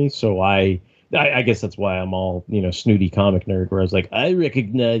for me. So I guess that's why I'm all, snooty comic nerd, where I was like, I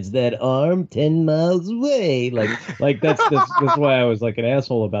recognize that arm 10 miles away. Like that's why I was like an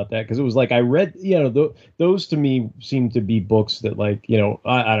asshole about that. Cause it was like, I read, those to me seem to be books that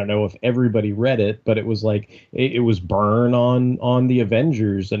I don't know if everybody read it, but it was like, it was Byrne on the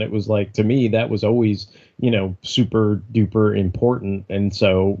Avengers. And it was like, to me, that was always, super duper important. And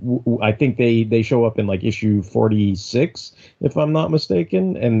so I think they show up in like issue 46, if I'm not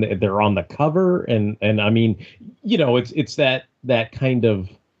mistaken, and they're on the cover. And I mean, it's that kind of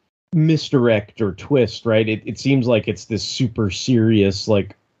misdirect or twist, right? It seems like it's this super serious,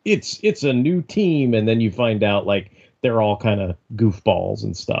 like it's a new team. And then you find out like they're all kind of goofballs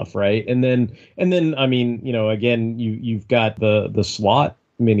and stuff. Right. And then, I mean, again, you've got the Slot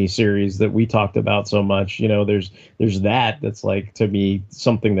miniseries that we talked about so much. There's that's like, to me,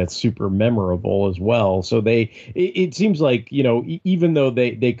 something that's super memorable as well. So it seems like, even though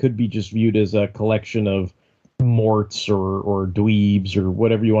they could be just viewed as a collection of morts or dweebs or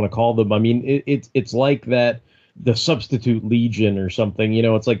whatever you want to call them. I mean, it's like that, the Substitute Legion or something,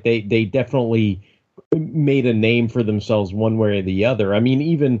 it's like they definitely made a name for themselves one way or the other. I mean,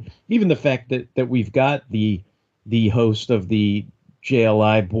 even the fact that we've got the host of the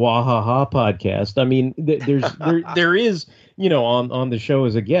JLI Bwahaha podcast. I mean, there is, on the show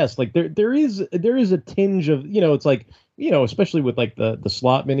as a guest, like there is a tinge of, it's like, especially with like the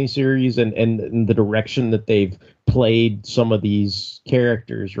Slot miniseries and the direction that they've played some of these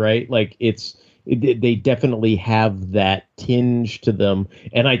characters, right? Like they definitely have that tinge to them.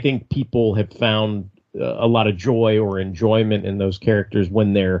 And I think people have found a lot of joy or enjoyment in those characters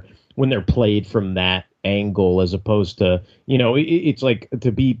when they're played from that angle, as opposed to, it's like,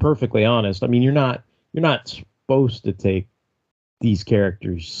 to be perfectly honest, I mean, you're not supposed to take these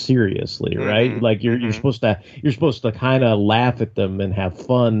characters seriously, right? Mm-hmm. Like you're supposed to kind of laugh at them and have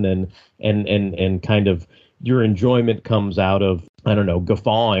fun, and kind of your enjoyment comes out of, I don't know,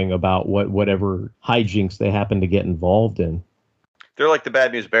 guffawing about whatever hijinks they happen to get involved in. They're like the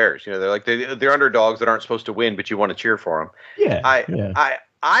Bad News Bears, they're like they're underdogs that aren't supposed to win, but you want to cheer for them. Yeah.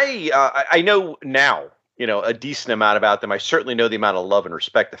 I know now, a decent amount about them. I certainly know the amount of love and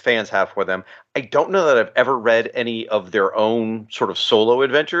respect the fans have for them. I don't know that I've ever read any of their own sort of solo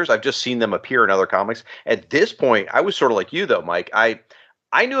adventures. I've just seen them appear in other comics. At this point, I was sort of like you, though, Mike. I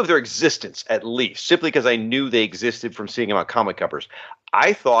knew of their existence, at least, simply because I knew they existed from seeing them on comic covers.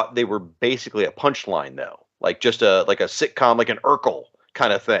 I thought they were basically a punchline, though, like just a sitcom, like an Urkel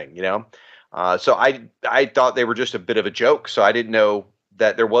kind of thing, So I thought they were just a bit of a joke. So I didn't know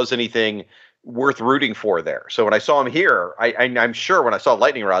that there was anything worth rooting for there. So when I saw him here, I'm sure when I saw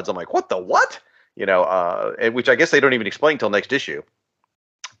lightning rods, I'm like, what? Which I guess they don't even explain till next issue.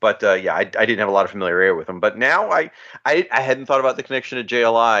 But I didn't have a lot of familiarity with them. But now I hadn't thought about the connection to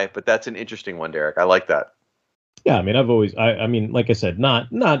JLI, but that's an interesting one, Derek. I like that. Yeah, I mean, I've always, I mean, like I said, not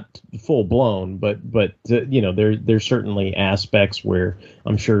full blown, but there's certainly aspects where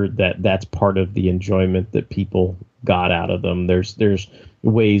I'm sure that's part of the enjoyment that people got out of them. There's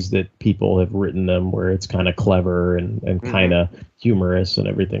ways that people have written them where it's kind of clever and kind of humorous and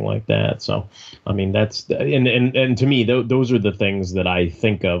everything like that. So, I mean, that's, and to me, those are the things that I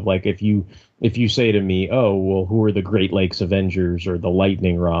think of. Like if you say to me, oh, well, who are the Great Lakes Avengers or the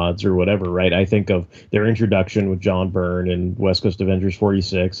Lightning Rods or whatever, right? I think of their introduction with John Byrne and West Coast Avengers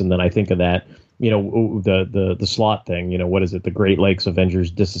 46. And then I think of that, the Slot thing, what is it? The Great Lakes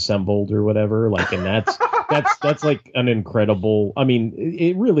Avengers Disassembled or whatever. Like, and that's like an incredible, I mean,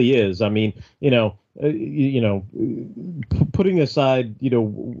 it really is. I mean, putting aside,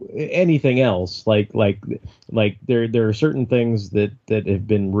 anything else, like there are certain things that have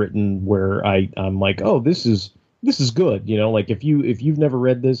been written where I'm like, oh, this is good. Like if you've never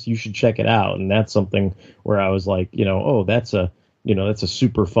read this, you should check it out. And that's something where I was like, oh, that's a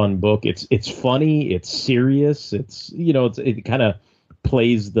super fun book. It's funny. It's serious. It kind of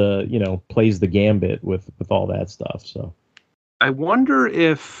plays the gambit with all that stuff. So I wonder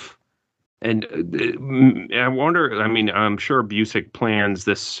if And I wonder, I mean, I'm sure Busick plans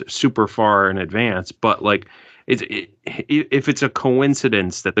this super far in advance, but like, if it's a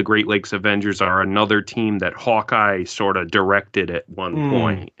coincidence that the Great Lakes Avengers are another team that Hawkeye sort of directed at one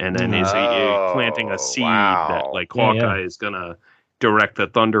point, and then is planting a seed that like Hawkeye is going to direct the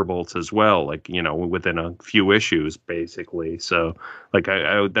Thunderbolts as well, like, you know, within a few issues, basically. So like,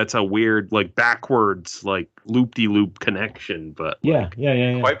 I that's a weird, like, backwards, like, loop-de-loop connection, but yeah.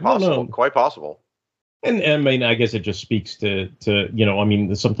 Quite possible. Quite possible. And I mean, I guess it just speaks to you know, I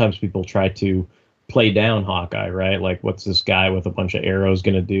mean, sometimes people try to play down Hawkeye, right? Like, what's this guy with a bunch of arrows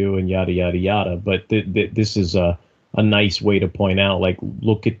going to do, and yada yada yada. But this is a nice way to point out, like,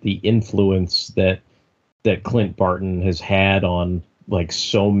 look at the influence that Clint Barton has had on like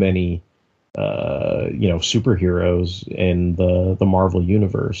so many you know, superheroes in the Marvel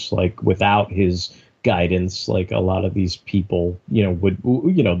universe. Like, without his guidance, like, a lot of these people, you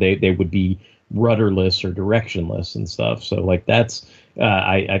know, they would be rudderless or directionless and stuff. So like, that's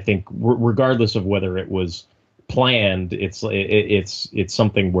I think regardless of whether it was planned, it's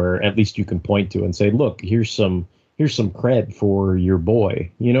something where at least you can point to and say, look, here's some cred for your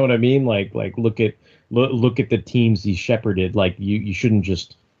boy. You know what I mean? Like look at the teams he shepherded. Like, you shouldn't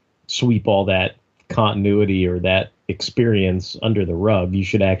just sweep all that continuity or that experience under the rug. You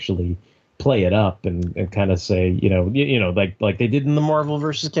should actually play it up and kind of say, you know, like they did in the Marvel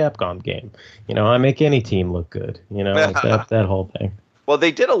versus Capcom game. You know, I make any team look good. You know, like that whole thing. Well,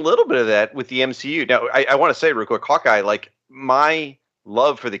 they did a little bit of that with the MCU. Now, I want to say real quick, Hawkeye, like, my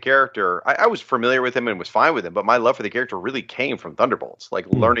love for the character, I was familiar with him and was fine with him, but my love for the character really came from Thunderbolts, like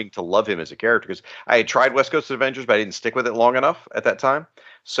learning to love him as a character, because I had tried West Coast Avengers, but I didn't stick with it long enough at that time.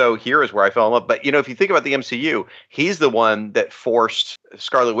 So here is where I fell in love. But, you know, if you think about the MCU, he's the one that forced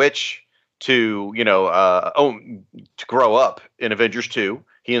Scarlet Witch to, you know, to grow up in Avengers 2.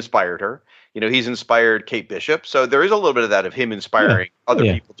 He inspired her. You know, he's inspired Kate Bishop. So there is a little bit of that of him inspiring other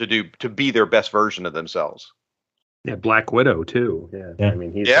people to be their best version of themselves. Yeah, Black Widow too. Yeah. I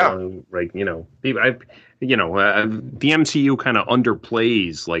mean, he's like, you know, the MCU kind of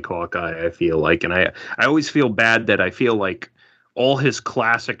underplays like Hawkeye, I feel like, and I always feel bad that I feel like all his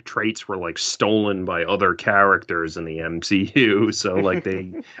classic traits were like stolen by other characters in the MCU. So like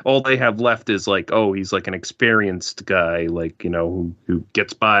all they have left is like, oh, he's like an experienced guy, like, you know, who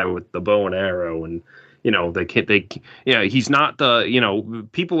gets by with the bow and arrow, and, you know, he's not the, you know,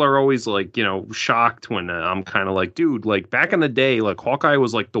 people are always like, you know, shocked when I'm kind of like, dude, like, back in the day, like, Hawkeye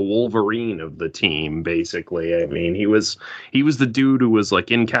was like the Wolverine of the team, basically. I mean, he was the dude who was like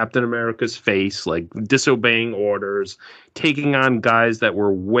in Captain America's face, like disobeying orders, taking on guys that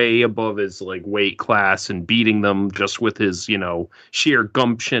were way above his like weight class and beating them just with his, you know, sheer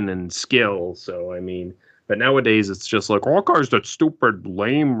gumption and skill. So, I mean, but nowadays it's just like, Hawkeye's that stupid,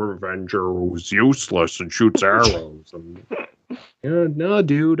 lame Revenger who's useless and shoots arrows. And, yeah, no,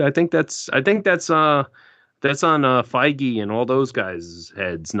 dude, I think that's on Feige and all those guys'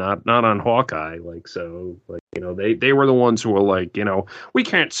 heads, not on Hawkeye. Like, so, like, you know, they were the ones who were like, you know, we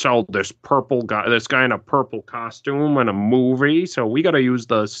can't sell this guy in a purple costume in a movie, so we got to use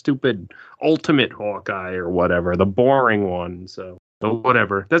the stupid Ultimate Hawkeye or whatever, the boring one. So. But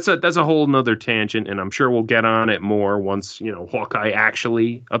whatever. That's a whole nother tangent, and I'm sure we'll get on it more once, you know, Hawkeye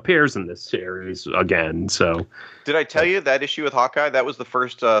actually appears in this series again. So, did I tell you that issue with Hawkeye? That was the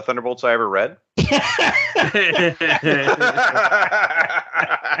first Thunderbolts I ever read.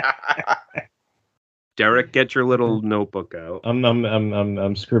 Derek, get your little notebook out.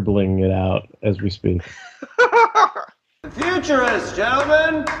 I'm scribbling it out as we speak. The futurist,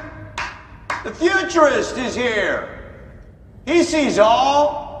 gentlemen. The futurist is here. He sees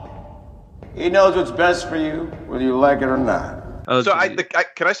all. He knows what's best for you, whether you like it or not. So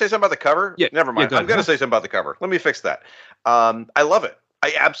can I say something about the cover? Yeah. Never mind. I'm going to say something about the cover. Let me fix that. I love it.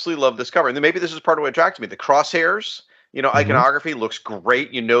 I absolutely love this cover. And then maybe this is part of what attracted me. The crosshairs, you know, iconography looks great.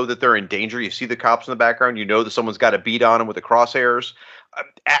 You know that they're in danger. You see the cops in the background. You know that someone's got a beat on them with the crosshairs.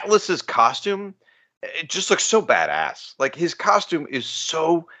 Atlas's costume, it just looks so badass. Like, his costume is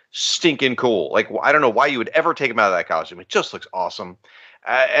so stinking cool. Like, I don't know why you would ever take him out of that costume. It just looks awesome.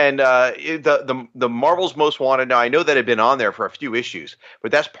 The Marvel's Most Wanted. Now, I know that had been on there for a few issues,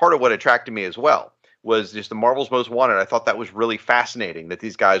 but that's part of what attracted me as well, was just the Marvel's Most Wanted. I thought that was really fascinating that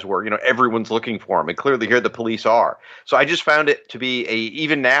these guys were, you know, everyone's looking for them, and clearly here the police are. So I just found it to be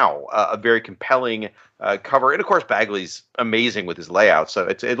even now a very compelling cover. And of course, Bagley's amazing with his layout, so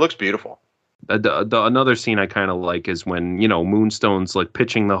it looks beautiful. Another scene I kind of like is when, you know, Moonstone's like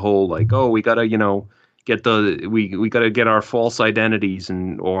pitching the whole like, oh, we gotta, you know, we got to get our false identities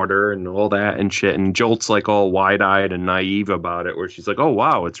in order and all that and shit. And Jolt's like all wide-eyed and naive about it, where she's like, oh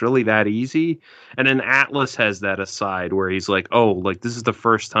wow, it's really that easy. And then Atlas has that aside where he's like, oh, like this is the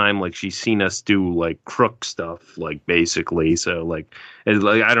first time like she's seen us do like crook stuff, like basically. So like, it's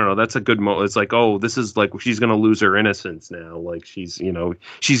like, I don't know, that's a good moment. It's like, oh, this is like she's gonna lose her innocence now. Like she's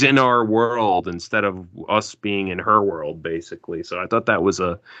in our world instead of us being in her world, basically. So I thought that was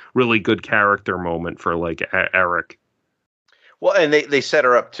a really good character moment for like Eric. Well, and they set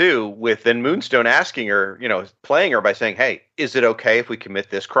her up too with then Moonstone asking her, playing her by saying, hey, is it okay if we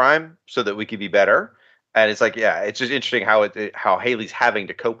commit this crime so that we can be better? And it's like, yeah, it's just interesting how Haley's having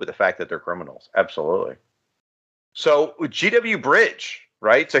to cope with the fact that they're criminals. Absolutely. So GW Bridge,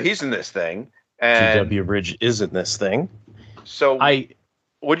 right? So he's in this thing. And GW Bridge is in this thing. So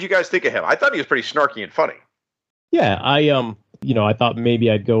what did you guys think of him? I thought he was pretty snarky and funny. Yeah, I thought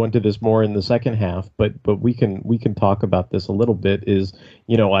maybe I'd go into this more in the second half, but we can talk about this a little bit. Is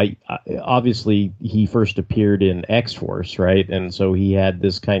I obviously he first appeared in X-Force, right? And so he had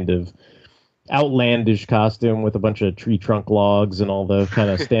this kind of outlandish costume with a bunch of tree trunk logs and all the kind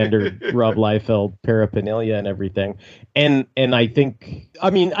of standard Rob Liefeld paraphernalia and everything. And I think,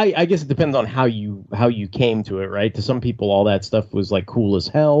 I guess it depends on how you came to it, right? To some people, all that stuff was like cool as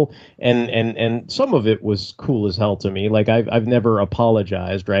hell, and some of it was cool as hell to me. Like I've never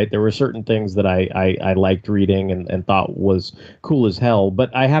apologized, right? There were certain things that I liked reading and thought was cool as hell,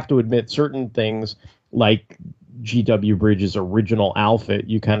 but I have to admit certain things like GW Bridge's original outfit,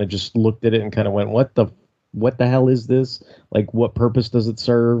 you kind of just looked at it and kind of went, what the hell is this? Like, what purpose does it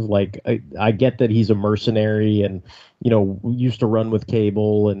serve? Like, I get that he's a mercenary and, used to run with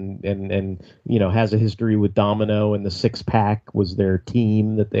Cable and has a history with Domino, and the Six Pack was their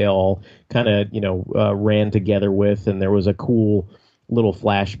team that they all kind of, ran together with. And there was a cool little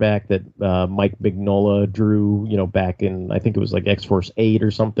flashback that Mike Mignola drew, back in, I think it was like X-Force 8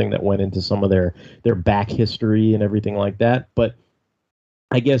 or something, that went into some of their back history and everything like that. But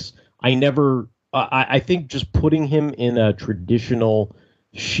I guess I think just putting him in a traditional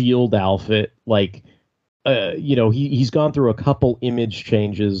Shield outfit, like, he's gone through a couple image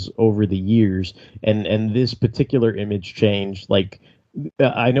changes over the years, and this particular image change, like,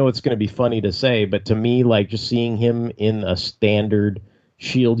 I know it's going to be funny to say, but to me, like, just seeing him in a standard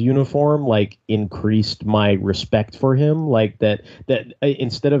Shield uniform, like, increased my respect for him. Like that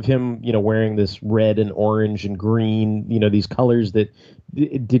instead of him, wearing this red and orange and green, these colors that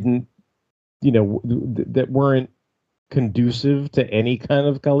didn't, that weren't conducive to any kind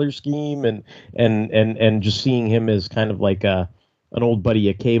of color scheme, and just seeing him as kind of like an old buddy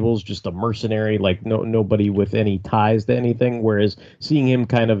of Cable's, just a mercenary, like nobody with any ties to anything. Whereas seeing him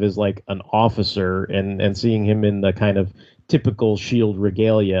kind of as like an officer and seeing him in the kind of typical Shield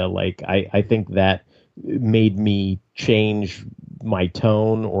regalia, like I think that made me change my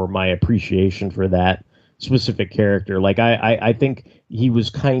tone or my appreciation for that specific character. Like I think he was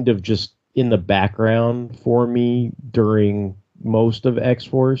kind of just in the background for me during most of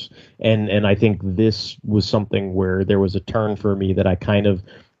X-Force, and I think this was something where there was a turn for me that I kind of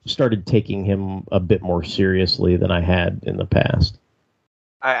started taking him a bit more seriously than I had in the past.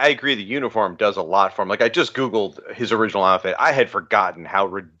 I agree. The uniform does a lot for him. Like, I just Googled his original outfit. I had forgotten how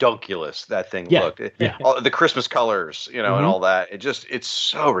redunculous that thing looked. All the Christmas colors, and all that. It's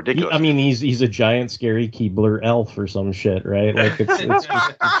so ridiculous. He's a giant, scary Keebler elf or some shit, right? Like, it's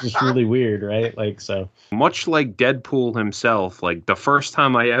just really weird, right? Like, so. Much like Deadpool himself, like, the first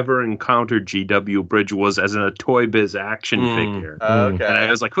time I ever encountered GW Bridge was as a Toy Biz action figure. Okay. And I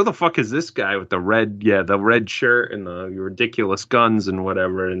was like, who the fuck is this guy with the red shirt and the ridiculous guns and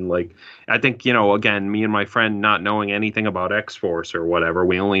whatever? And like, I think, again, me and my friend not knowing anything about X-Force or whatever,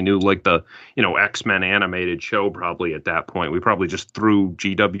 we only knew like the, X-Men animated show probably at that point. We probably just threw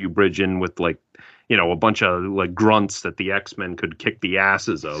GW Bridge in with like, a bunch of like grunts that the X-Men could kick the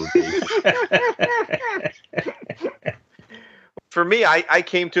asses of. For me, I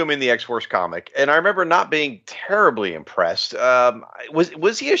came to him in the X-Force comic, and I remember not being terribly impressed.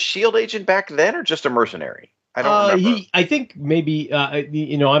 Was he a Shield agent back then or just a mercenary? I don't remember. I think maybe,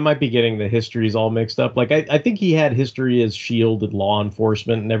 I might be getting the histories all mixed up. Like, I think he had history as Shield and law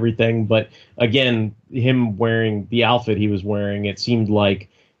enforcement and everything. But again, him wearing the outfit he was wearing, it seemed like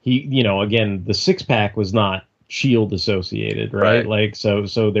he, again, the Six Pack was not Shield associated, right? Like, so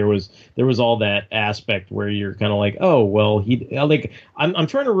there was all that aspect where you're kind of like, oh, well, I'm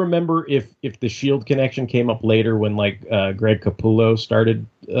trying to remember if the Shield connection came up later when like Greg Capullo started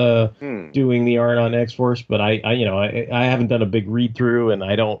doing the art on X-Force, but I haven't done a big read through and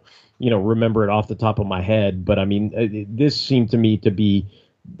I don't remember it off the top of my head, but I mean, this seemed to me to be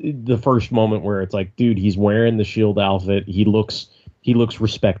the first moment where it's like, dude, he's wearing the Shield outfit. He looks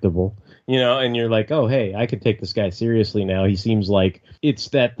respectable, and you're like, oh, hey, I could take this guy seriously now. He seems like it's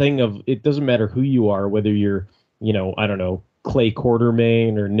that thing of, it doesn't matter who you are, whether you're, I don't know, Clay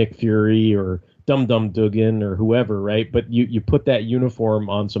Quartermain or Nick Fury or Dum Dum Dugan or whoever, right? But you put that uniform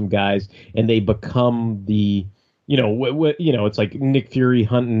on some guys and they become the, it's like Nick Fury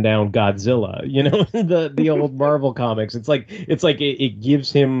hunting down Godzilla, the old Marvel comics. It's like it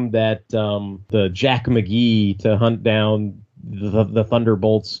gives him that the Jack McGee to hunt down the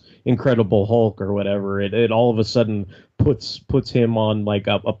Thunderbolts Incredible Hulk or whatever. It all of a sudden puts him on like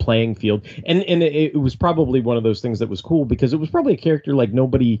a playing field, and it was probably one of those things that was cool because it was probably a character like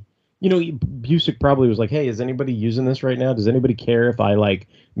nobody. Busick probably was like, hey, is anybody using this right now? Does anybody care if I like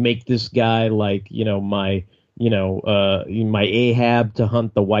make this guy like, my Ahab to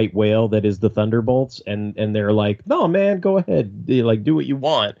hunt the white whale that is the Thunderbolts? And they're like, no, man, go ahead. Like, do what you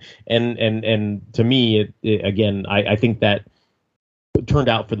want. And to me, it again, I think that turned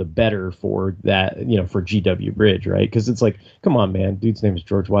out for the better for that, for GW Bridge, right? Because it's like, come on, man, dude's name is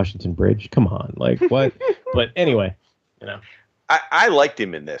George Washington Bridge. Come on. Like, what? But anyway, I liked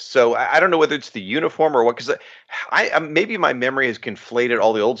him in this, so I don't know whether it's the uniform or what. Because I maybe my memory has conflated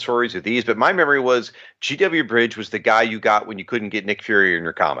all the old stories with these, but my memory was GW Bridge was the guy you got when you couldn't get Nick Fury in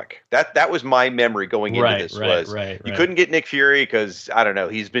your comic. That was my memory going into this. You couldn't get Nick Fury because I don't know,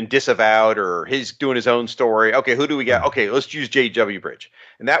 he's been disavowed or he's doing his own story. Okay, who do we got? Okay, let's use GW Bridge,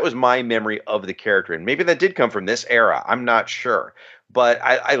 and that was my memory of the character. And maybe that did come from this era. I'm not sure. But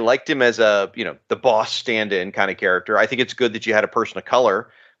I liked him as a, the boss stand-in kind of character. I think it's good that you had a person of color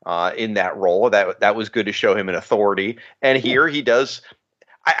in that role. That was good to show him an authority. And here he does.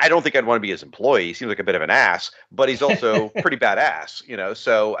 I don't think I'd want to be his employee. He seems like a bit of an ass, but he's also pretty badass.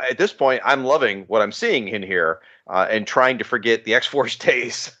 So at this point, I'm loving what I'm seeing in here and trying to forget the X-Force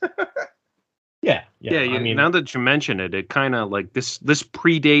days. Yeah. I mean, now that you mention it, it kind of like this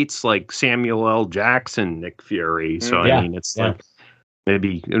predates like Samuel L. Jackson, Nick Fury. So I mean, it's like.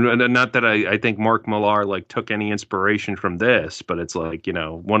 Maybe not that I think Mark Millar like took any inspiration from this, but it's like,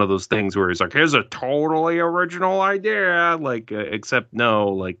 one of those things where he's like, here's a totally original idea. Like, except no,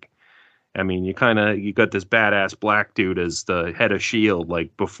 like, I mean, you got this badass black dude as the head of S.H.I.E.L.D. like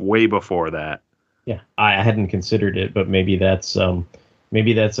way before that. Yeah, I hadn't considered it, but maybe that's an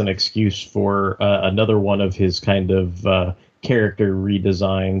excuse for another one of his kind of character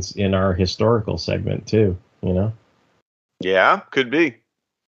redesigns in our historical segment too. Yeah, could be.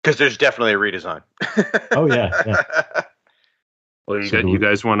 Because there's definitely a redesign. Oh, yeah. Well, you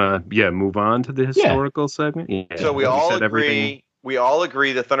guys want to move on to the historical segment? Yeah. So we all agree. We all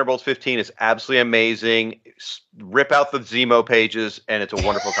agree that Thunderbolts 15 is absolutely amazing. Rip out the Zemo pages, and it's a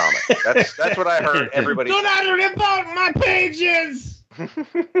wonderful comic. That's what I heard everybody say. Do not rip out my pages!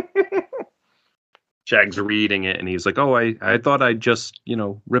 Shag's reading it, and he's like, oh, I thought I'd just,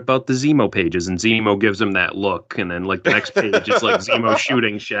 rip out the Zemo pages. And Zemo gives him that look. And then, like, the next page is, like, Zemo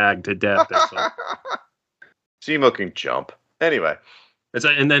shooting Shag to death or something. Zemo can jump. Anyway. It's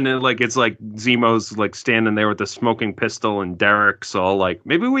like Zemo's, like, standing there with the smoking pistol, and Derek's all like,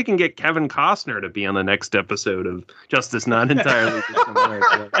 maybe we can get Kevin Costner to be on the next episode of Justice Not Entirely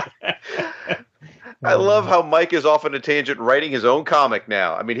Dissimilar. I love how Mike is off on a tangent writing his own comic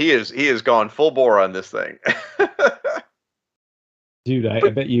now. I mean, he has gone full bore on this thing. Dude, I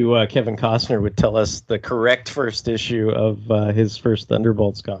bet you Kevin Costner would tell us the correct first issue of his first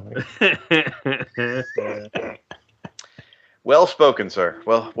Thunderbolts comic. Well spoken, sir.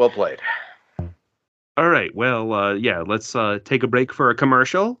 Well played. All right. Well, let's take a break for a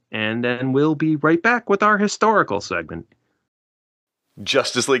commercial, and then we'll be right back with our historical segment.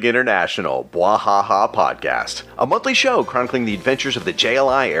 Justice League International, Bwahaha Podcast, a monthly show chronicling the adventures of the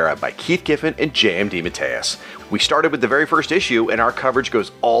JLI era by Keith Giffen and J.M. DeMatteis. We started with the very first issue, and our coverage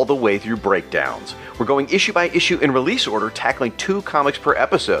goes all the way through breakdowns. We're going issue by issue in release order, tackling 2 comics per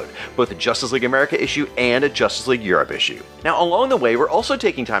episode, both a Justice League America issue and a Justice League Europe issue. Now, along the way, we're also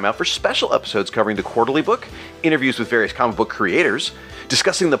taking time out for special episodes covering the quarterly book, interviews with various comic book creators,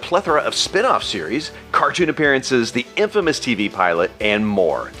 discussing the plethora of spin-off series, cartoon appearances, the infamous TV pilot, and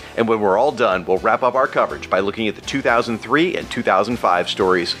more. And when we're all done, we'll wrap up our coverage by looking at the 2003 and 2005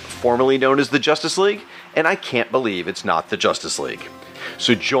 stories formerly known as the Justice League, and I can't believe it's not the Justice League.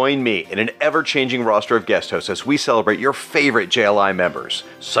 So join me in an ever-changing roster of guest hosts as we celebrate your favorite JLI members,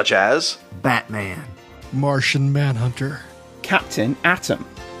 such as Batman, Martian Manhunter, Captain Atom,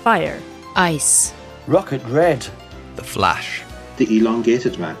 Fire, Ice, Rocket Red, The Flash, The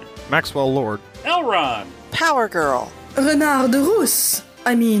Elongated Man, Maxwell Lord, Elron, Power Girl, Renard Rousse,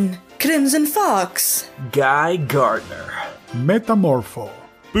 Crimson Fox, Guy Gardner, Metamorpho,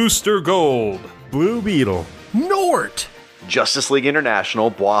 Booster Gold, Blue Beetle, Nort, Justice League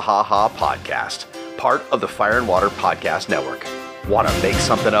International Bwahaha Podcast, part of the Fire and Water Podcast Network. Want to make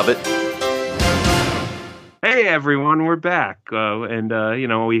something of it? Hey everyone, we're back, and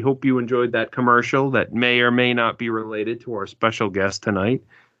we hope you enjoyed that commercial that may or may not be related to our special guest tonight.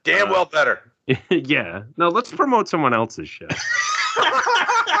 Damn well better. Yeah. No, let's promote someone else's show.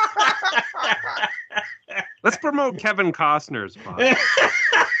 Let's promote Kevin Costner's podcast.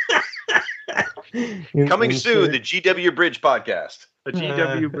 Coming soon, the GW Bridge Podcast. The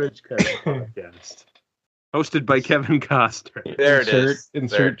GW Bridge Podcast. Hosted by Kevin Costner. There it is.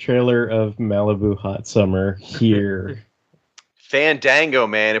 Insert trailer of Malibu Hot Summer here. Fandango,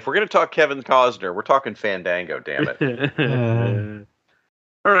 man. If we're going to talk Kevin Costner, we're talking Fandango, damn it.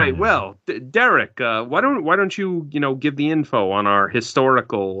 All right. Well, Derek, why don't you give the info on our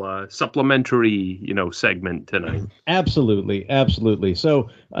historical supplementary segment tonight? Absolutely. So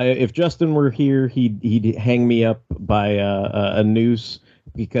if Justin were here, he'd hang me up by a noose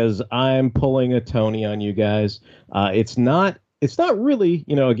because I'm pulling a Tony on you guys. It's not really,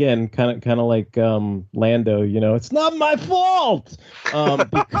 again, kind of like Lando. It's not my fault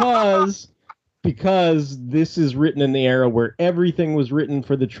because this is written in the era where everything was written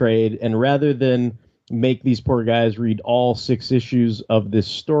for the trade, and rather than make these poor guys read all 6 issues of this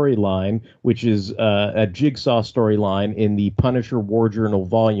storyline, which is a Jigsaw storyline in the Punisher War Journal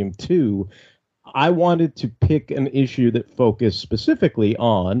Volume 2, I wanted to pick an issue that focused specifically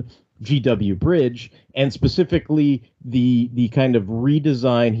on GW Bridge, and specifically the kind of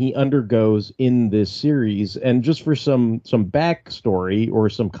redesign he undergoes in this series. And just for some backstory or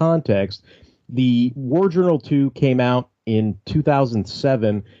some context, the War Journal 2 came out in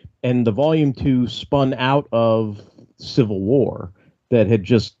 2007, and the Volume 2 spun out of Civil War that had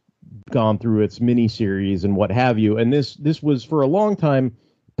just gone through its miniseries and what have you. And this was, for a long time,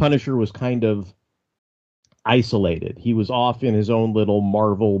 Punisher was kind of isolated. He was off in his own little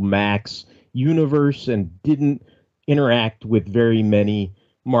Marvel Max universe and didn't interact with very many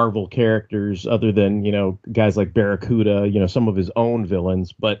Marvel characters other than, guys like Barracuda, some of his own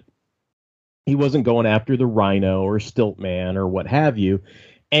villains, but he wasn't going after the Rhino or Stiltman or what have you.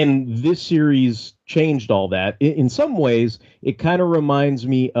 And this series changed all that. In some ways, it kind of reminds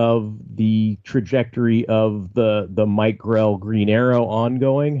me of the trajectory of the Mike Grell Green Arrow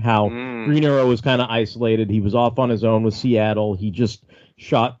ongoing, how Green Arrow was kind of isolated. He was off on his own with Seattle. He just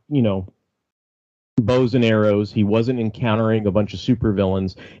shot, bows and arrows. He wasn't encountering a bunch of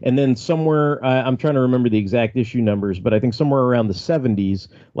supervillains. And then somewhere, I'm trying to remember the exact issue numbers, but I think somewhere around the 70s,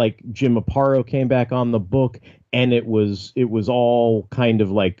 like Jim Aparo came back on the book, and it was all kind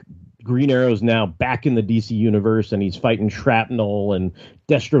of like Green Arrow's now back in the DC universe, and he's fighting Shrapnel and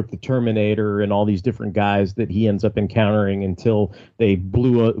Deathstroke the Terminator and all these different guys that he ends up encountering until they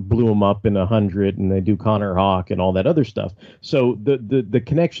blew him up in 100, and they do Connor Hawk and all that other stuff. So the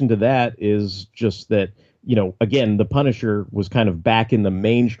connection to that is just that, again, the Punisher was kind of back in the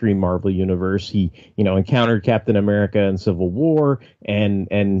mainstream Marvel universe. He, encountered Captain America in Civil War,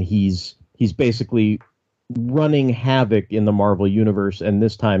 and he's basically running havoc in the Marvel universe, and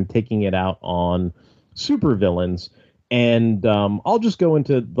this time taking it out on supervillains. And I'll just go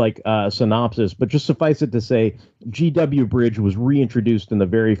into a synopsis, but just suffice it to say, GW Bridge was reintroduced in the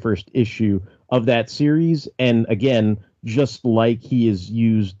very first issue of that series, and again, just like he is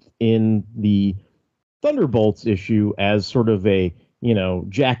used in the Thunderbolts issue as sort of a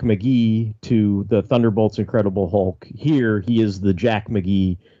Jack McGee to the Thunderbolts Incredible Hulk, here he is the Jack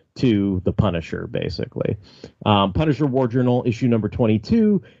McGee to the Punisher, basically. Punisher War Journal issue number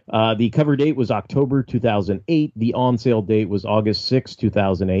 22. The cover date was October 2008. The on-sale date was August 6,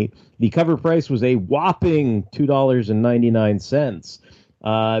 2008. The cover price was a whopping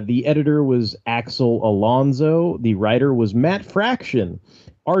 $2.99. The editor was Axel Alonso. The writer was Matt Fraction.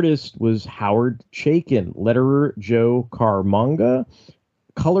 Artist was Howard Chaykin. Letterer Joe Carmanga.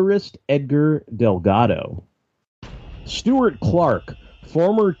 Colorist Edgar Delgado. Stuart Clark,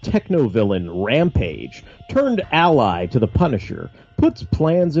 former techno-villain Rampage, turned ally to the Punisher, puts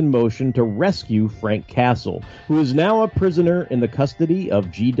plans in motion to rescue Frank Castle, who is now a prisoner in the custody of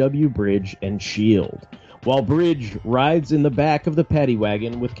GW Bridge and S.H.I.E.L.D. While Bridge rides in the back of the paddy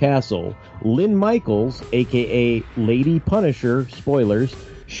wagon with Castle, Lynn Michaels, a.k.a. Lady Punisher, spoilers,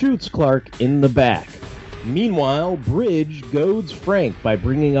 shoots Clark in the back. Meanwhile, Bridge goads Frank by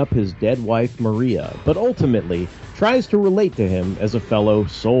bringing up his dead wife Maria, but ultimately tries to relate to him as a fellow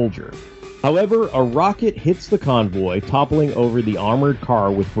soldier. However, a rocket hits the convoy, toppling over the armored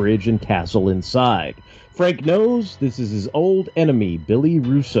car with Bridge and Castle inside. Frank knows this is his old enemy, Billy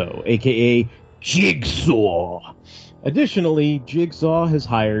Russo, a.k.a. Jigsaw. Additionally, Jigsaw has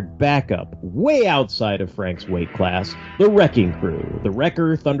hired backup, way outside of Frank's weight class, the Wrecking Crew, the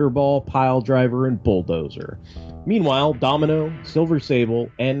Wrecker, Thunderball, Piledriver, and Bulldozer. Meanwhile, Domino, Silver Sable,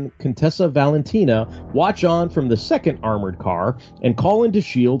 and Contessa Valentina watch on from the second armored car and call into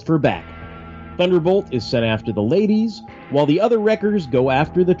S.H.I.E.L.D. for backup. Thunderbolt is sent after the ladies, while the other wreckers go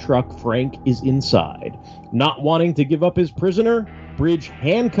after the truck Frank is inside. Not wanting to give up his prisoner, Bridge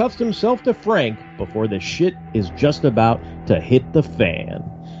handcuffs himself to Frank before the shit is just about to hit the fan.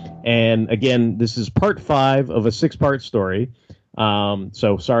 And again, this is part 5 of a 6-part story.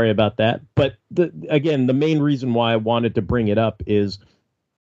 So sorry about that. But the main reason why I wanted to bring it up is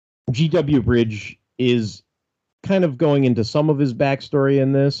G.W. Bridge is kind of going into some of his backstory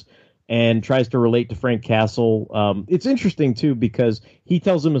in this and tries to relate to Frank Castle. It's interesting, too, because he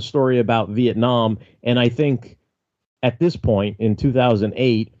tells him a story about Vietnam, and I think at this point, in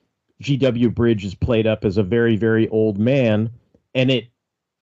 2008, G.W. Bridge is played up as a very, very old man, and it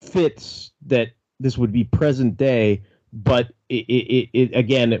fits that this would be present day, but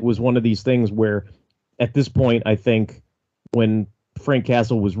it was one of these things where, at this point, I think, when Frank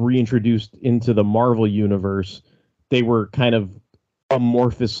Castle was reintroduced into the Marvel Universe, they were kind of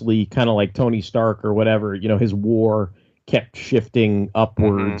amorphously, kind of like Tony Stark or whatever, his war kept shifting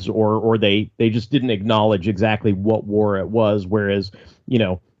upwards, or they just didn't acknowledge exactly what war it was. Whereas,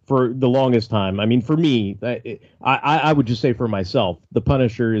 for the longest time, I mean, for me, I would just say for myself, the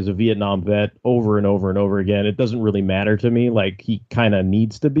Punisher is a Vietnam vet over and over and over again. It doesn't really matter to me. Like, he kind of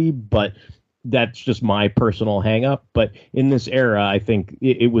needs to be, but that's just my personal hang up. But in this era, I think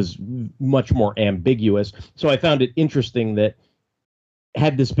it was much more ambiguous. So I found it interesting that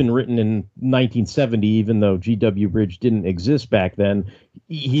had this been written in 1970, even though G.W. Bridge didn't exist back then,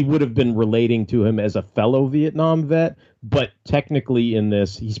 he would have been relating to him as a fellow Vietnam vet. But technically in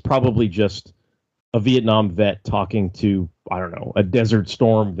this, he's probably just a Vietnam vet talking to, I don't know, a Desert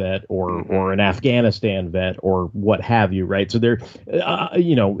Storm vet or an Afghanistan vet or what have you, right? So there,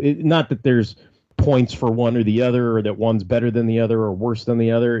 not that there's points for one or the other, or that one's better than the other or worse than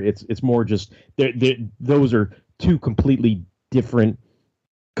the other. It's more just those are two completely different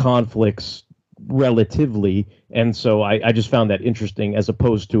conflicts relatively, and so I just found that interesting, as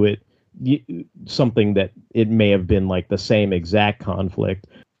opposed to it something that it may have been like the same exact conflict.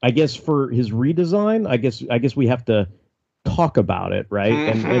 I guess for his redesign, I guess we have to talk about it, right?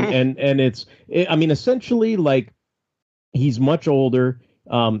 And it's I mean, essentially, like, he's much older.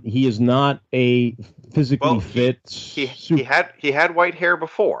 He is not a physically fit. He had white hair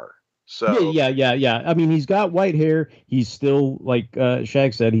before. So yeah. I mean, he's got white hair. He's still, like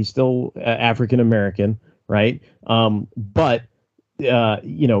Shag said, he's still African American, right? But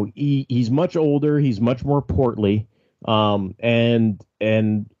he's much older. He's much more portly, and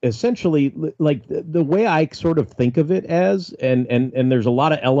essentially, like, the way I sort of think of it as, and there's a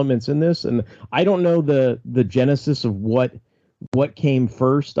lot of elements in this, and I don't know the genesis of what came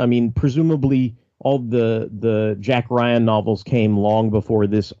first. I mean, presumably all the Jack Ryan novels came long before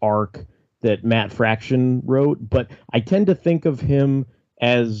this arc that Matt Fraction wrote, but I tend to think of him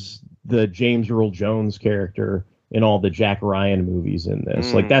as the James Earl Jones character in all the Jack Ryan movies in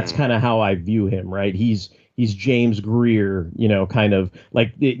this. Like, that's kind of how I view him, right? He's James Greer, kind of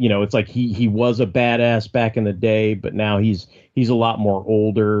like, it's like he was a badass back in the day, but now he's a lot more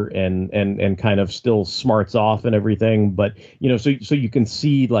older and kind of still smarts off and everything. But, so you can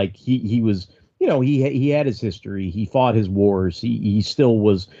see, like, he was, he had his history. He fought his wars. He still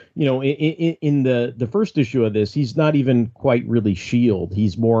was, in the first issue of this, he's not even quite really S.H.I.E.L.D.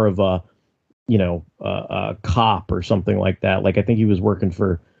 He's more of a cop or something like that. Like, I think he was working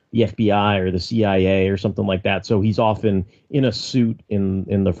for the FBI or the CIA or something like that. So he's often in a suit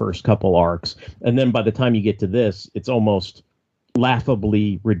in the first couple arcs. And then by the time you get to this, it's almost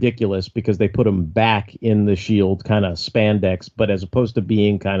laughably ridiculous because they put him back in the S.H.I.E.L.D. kind of spandex, but as opposed to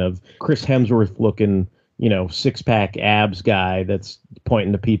being kind of Chris Hemsworth looking, 6-pack abs guy that's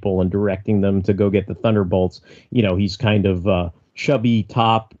pointing to people and directing them to go get the Thunderbolts, he's kind of chubby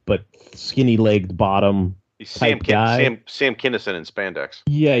top but skinny legged bottom. He's Sam Kinison in spandex.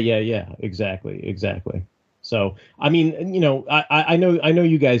 Yeah, exactly. So, I mean, I know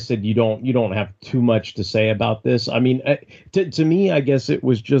you guys said you don't have too much to say about this. I mean, to me, I guess it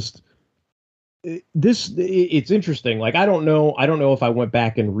was just this. It's interesting. Like, I don't know if I went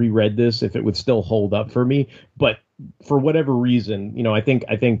back and reread this, if it would still hold up for me. But for whatever reason, I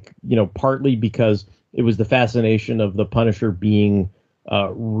think partly because it was the fascination of the Punisher being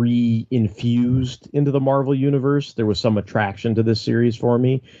re-infused into the Marvel universe. There was some attraction to this series for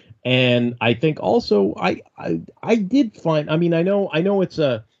me. And I think also I did find, I mean, I know it's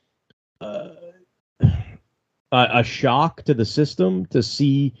a shock to the system to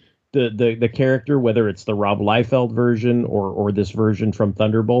see the character, whether it's the Rob Liefeld version or this version from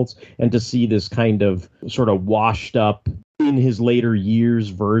Thunderbolts, and to see this kind of sort of washed up in his later years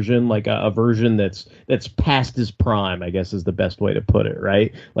version, like a version that's past his prime, I guess is the best way to put it,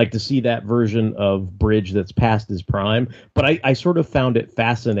 right? Like to see that version of Bridge that's past his prime. But I sort of found it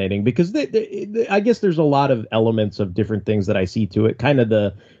fascinating because I guess there's a lot of elements of different things that I see to it. Kind of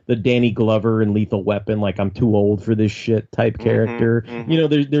the Danny Glover and Lethal Weapon, like I'm too old for this shit type character. You know,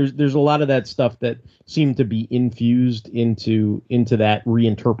 there's a lot of that stuff that seemed to be infused into that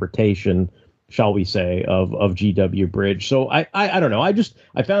reinterpretation, shall we say, of GW Bridge. So I don't know. I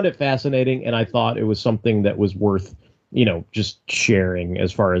found it fascinating, and I thought it was something that was worth, just sharing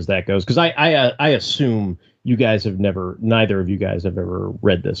as far as that goes. Because I assume you guys have neither of you guys have ever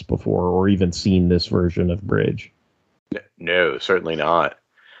read this before or even seen this version of Bridge. No, certainly not.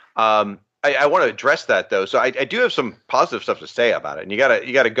 I want to address that though. So I do have some positive stuff to say about it, and you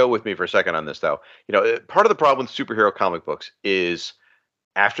gotta go with me for a second on this though. Part of the problem with superhero comic books is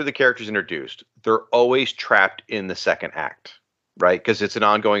after the character's introduced, they're always trapped in the second act, right? Because it's an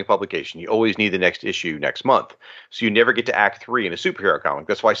ongoing publication. You always need the next issue next month, so you never get to Act 3 in a superhero comic.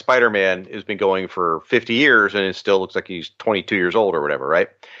 That's why Spider-Man has been going for 50 years, and it still looks like he's 22 years old or whatever, right?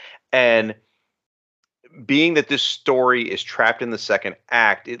 And being that this story is trapped in the second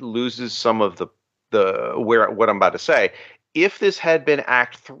act, it loses some of what I'm about to say. If this had been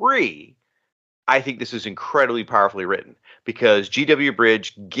Act 3, I think this is incredibly powerfully written because G.W.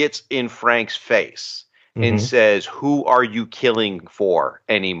 Bridge gets in Frank's face and says, "Who are you killing for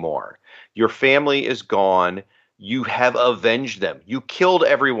anymore? Your family is gone. You have avenged them. You killed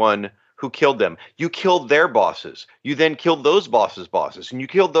everyone who killed them. You killed their bosses. You then killed those bosses' bosses, and you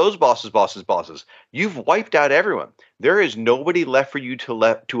killed those bosses' bosses' bosses. You've wiped out everyone. There is nobody left for you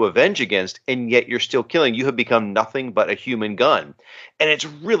to avenge against, and yet you're still killing. You have become nothing but a human gun." And it's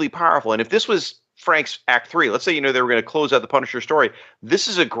really powerful. And if this was Frank's Act 3, let's say, they were going to close out the Punisher story, this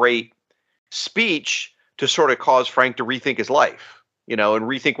is a great speech to sort of cause Frank to rethink his life, and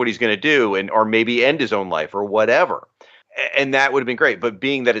rethink what he's going to do, or maybe end his own life or whatever. And that would have been great. But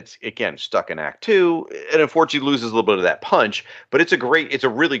being that it's, again, stuck in Act 2, it unfortunately loses a little bit of that punch. But it's a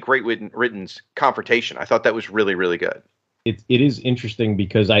really great written confrontation. I thought that was really, really good. It is interesting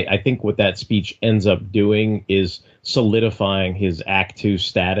because I think what that speech ends up doing is solidifying his Act 2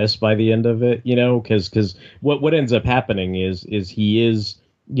 status by the end of it, because what ends up happening is he is,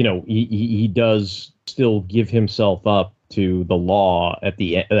 he does still give himself up to the law at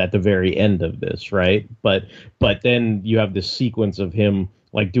the very end of this, right? But then you have this sequence of him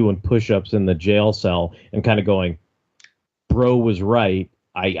like doing push-ups in the jail cell and kind of going, "Bro was right.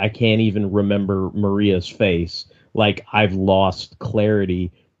 I can't even remember Maria's face. Like, I've lost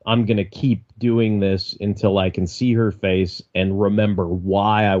clarity. I'm going to keep doing this until I can see her face and remember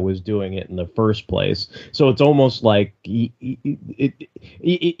why I was doing it in the first place." So it's almost like even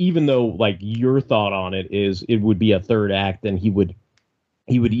though like your thought on it is it would be a third act and he would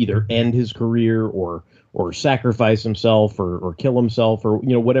either end his career or sacrifice himself or kill himself or,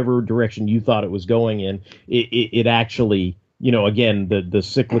 whatever direction you thought it was going in, it actually, again, the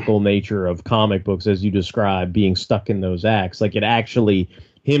cyclical nature of comic books, as you described, being stuck in those acts, like it actually,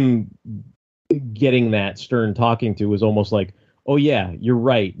 him getting that stern talking to was almost like, "Oh yeah, you're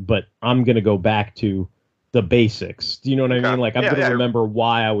right, but I'm going to go back to the basics." Do you know what I mean? Like, I'm going to remember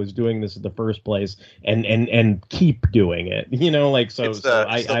why I was doing this in the first place and keep doing it, so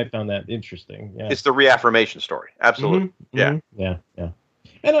I found that interesting. Yeah. It's the reaffirmation story. Absolutely. Yeah.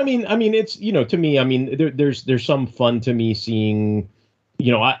 And I mean, it's, to me, there's some fun to me seeing,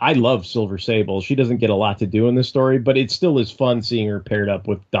 I love Silver Sable. She doesn't get a lot to do in this story, but it still is fun seeing her paired up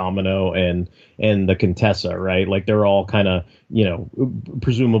with Domino and the Contessa, right? Like they're all kind of,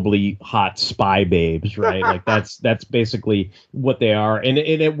 presumably hot spy babes, right? Like that's basically what they are. And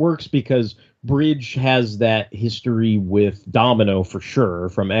it works because Bridge has that history with Domino for sure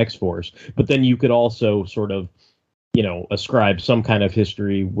from X-Force, but then you could also sort of, ascribe some kind of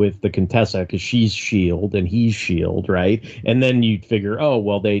history with the Contessa because she's S.H.I.E.L.D. and he's S.H.I.E.L.D., right? And then you'd figure, oh,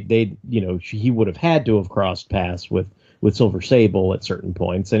 well, he would have had to have crossed paths with Silver Sable at certain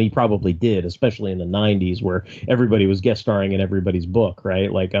points, and he probably did, especially in the 90s where everybody was guest starring in everybody's book,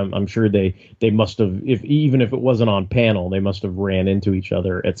 right? Like I'm sure they must have, even if it wasn't on panel, they must have ran into each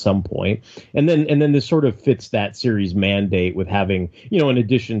other at some point. And then this sort of fits that series mandate with having, in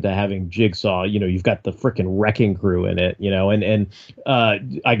addition to having Jigsaw, you've got the frickin' Wrecking Crew in it, and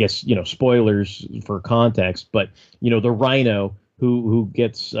I guess, spoilers for context, but the Rhino who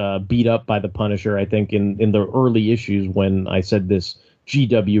gets beat up by the Punisher, I think, in the early issues when I said this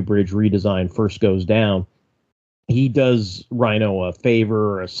GW Bridge redesign first goes down. he does Rhino a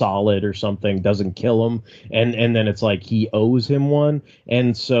favor or a solid or something, doesn't kill him, and then it's like he owes him one,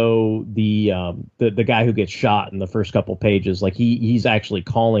 and so the guy who gets shot in the first couple pages, like he's actually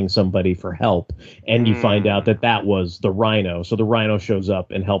calling somebody for help, and you find out that was the Rhino. So the Rhino shows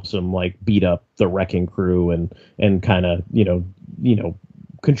up and helps him like beat up the wrecking crew and kind of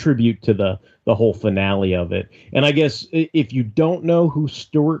contribute to the whole finale of it. And I guess if you don't know who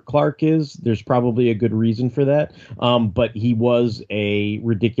Stuart Clark is, there's probably a good reason for that. But he was a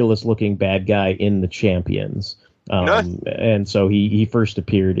ridiculous looking bad guy in the Champions. And so he first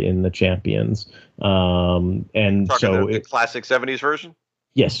appeared in the Champions. And so the classic 70s version?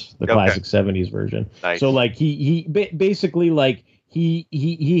 Yes, the classic 70s version. Nice. So like he basically like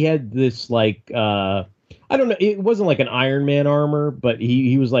he had this like I don't know. It wasn't like an Iron Man armor, but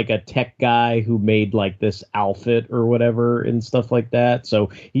he was like a tech guy who made like this outfit or whatever and stuff like that.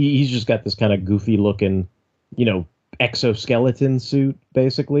 So he's just got this kind of goofy looking, exoskeleton suit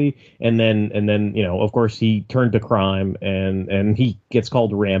basically. And then of course he turned to crime and he gets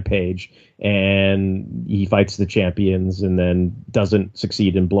called Rampage and he fights the Champions and then doesn't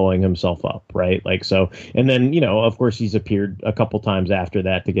succeed in blowing himself up, right? Like so, and then of course he's appeared a couple times after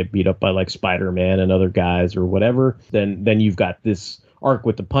that to get beat up by like Spider-Man and other guys or whatever. Then you've got this arc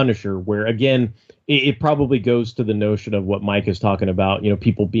with the Punisher where again it probably goes to the notion of what Mike is talking about,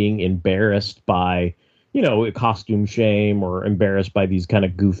 people being embarrassed by costume shame or embarrassed by these kind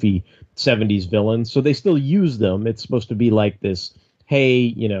of goofy 70s villains. So they still use them. It's supposed to be like this,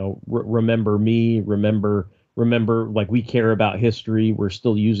 hey, remember me, remember, like we care about history. We're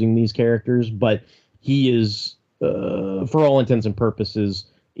still using these characters, but he is, for all intents and purposes,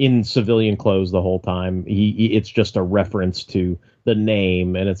 in civilian clothes the whole time. It's just a reference to the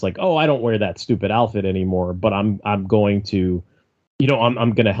name. And it's like, oh, I don't wear that stupid outfit anymore, but I'm going to,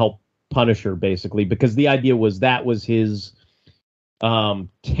 I'm going to help Punisher basically, because the idea was that was his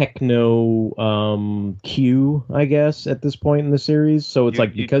techno Q, I guess, at this point in the series. So it's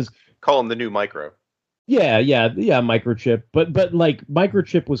because call him the new Micro. Yeah, Microchip. But like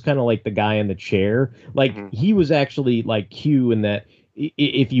Microchip was kind of like the guy in the chair. Like he was actually like Q in that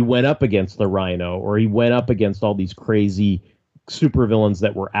if you went up against the Rhino or he went up against all these crazy supervillains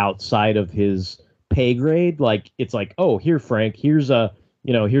that were outside of his pay grade, like it's like, oh, here, Frank, here's a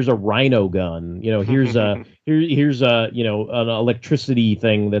Rhino gun, here's a an electricity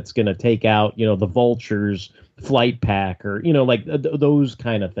thing that's going to take out, the Vulture's flight pack or, those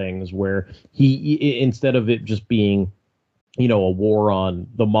kind of things where he, instead of it just being, a war on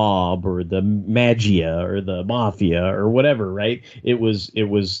the mob or the magia or the mafia or whatever, right? He was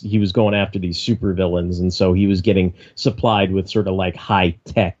going after these supervillains. And so he was getting supplied with sort of like high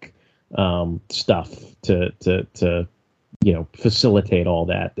tech stuff to facilitate all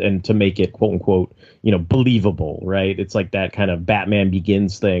that and to make it quote unquote, believable, right? It's like that kind of Batman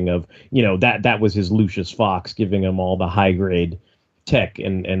Begins thing of, that was his Lucius Fox giving him all the high grade tech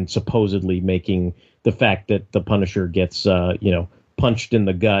and supposedly making the fact that the Punisher gets, punched in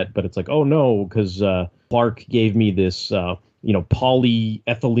the gut, but it's like, oh no, because Clark gave me this,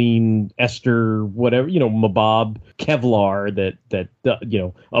 polyethylene ester, whatever, Mabob Kevlar that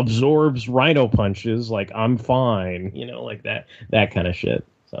absorbs Rhino punches. Like I'm fine, like that kind of shit.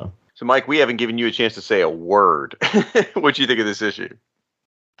 So Mike, we haven't given you a chance to say a word. What do you think of this issue?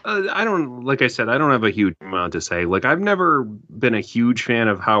 Like I said, I don't have a huge amount to say. Like I've never been a huge fan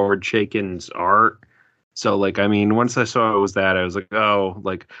of Howard Chaykin's art. So like, I mean, once I saw it was that, I was like, oh,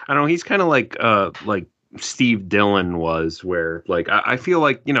 like, I don't know, he's kind of like Steve Dillon was, where like I feel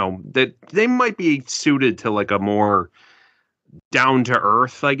like that they might be suited to like a more down to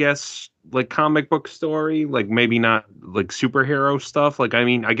earth, I guess, like comic book story, like maybe not like superhero stuff. Like I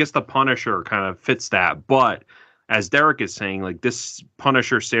mean, I guess the Punisher kind of fits that, but as Derek is saying, like this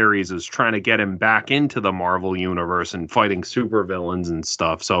Punisher series is trying to get him back into the Marvel universe and fighting supervillains and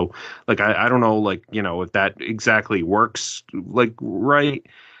stuff. So like I don't know, like if that exactly works like right.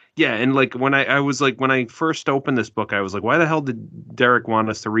 Yeah, and like when I was like when I first opened this book, I was like, why the hell did Derek want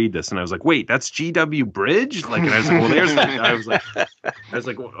us to read this? And I was like, wait, that's G.W. Bridge? Like, and I was like, well, there's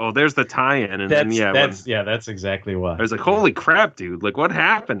there's the tie-in, and that's exactly why. I was like, holy crap, dude! Like, what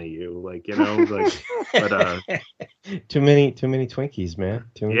happened to you? Like, like, but too many Twinkies, man.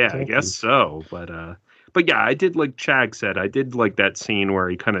 Too many Twinkies. I guess so. But yeah, I did like Chag said, I did like that scene where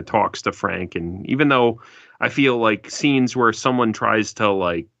he kind of talks to Frank, and even though I feel like scenes where someone tries to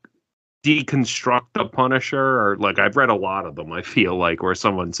like deconstruct the Punisher, or like I've read a lot of them, I feel like, where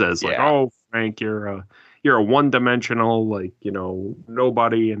someone says like, oh, Frank, you're you're a one-dimensional, like,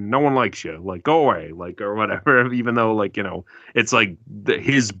 nobody and no one likes you, like, go away, like, or whatever. Even though, like, it's like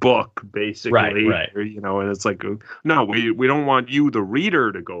his book basically, right. And it's like, no, we don't want you, the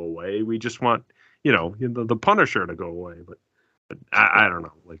reader, to go away. We just want the Punisher to go away. But I don't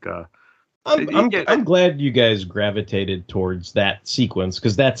know, like I'm glad you guys gravitated towards that sequence,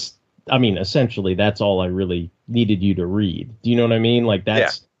 because essentially that's all I really needed you to read. Do you know what I mean? Like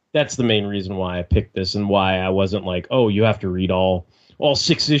that's the main reason why I picked this, and why I wasn't like, oh, you have to read all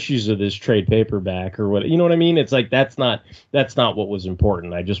 6 issues of this trade paperback or what. You know what I mean? It's like that's not what was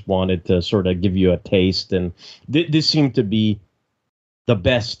important. I just wanted to sort of give you a taste, and this seemed to be the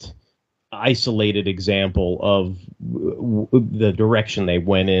best isolated example of the direction they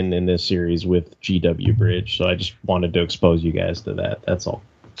went in this series with GW Bridge. So I just wanted to expose you guys to that. That's all.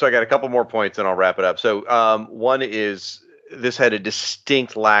 So I got a couple more points and I'll wrap it up. So one is, this had a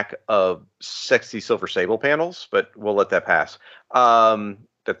distinct lack of sexy Silver Sable panels, but we'll let that pass.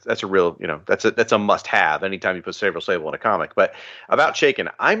 That's a real, that's a must-have anytime you put Silver Sable in a comic. But about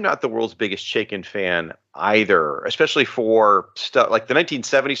Chaykin, I'm not the world's biggest Chaykin fan either, especially for stuff like the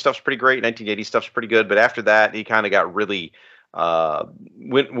 1970 stuff's pretty great, 1980 stuff's pretty good, but after that he kind of got really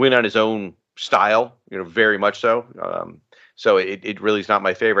went on his own style, very much so. So it really is not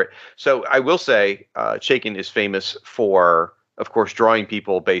my favorite. So I will say Chaykin is famous for, of course, drawing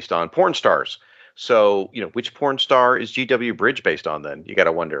people based on porn stars. So, which porn star is GW Bridge based on then? You got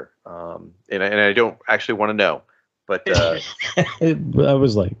to wonder. And I don't actually want to know. But I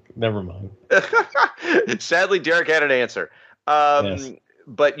was like, never mind. Sadly, Derek had an answer. Yes.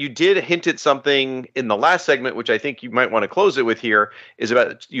 But you did hint at something in the last segment, which I think you might want to close it with here, is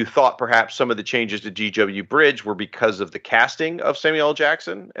about you thought perhaps some of the changes to GW Bridge were because of the casting of Samuel L.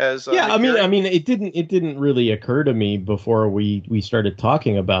 Jackson as I mean it didn't really occur to me before we started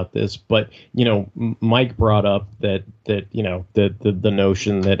talking about this, but Mike brought up that the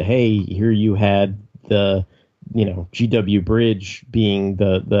notion that, hey, here you had the GW Bridge being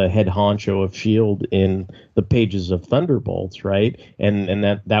the head honcho of S.H.I.E.L.D. in the pages of Thunderbolts, right? And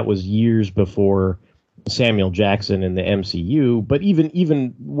that was years before Samuel Jackson in the MCU. But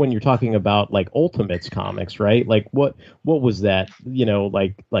even when you're talking about like Ultimates comics, right? Like what was that?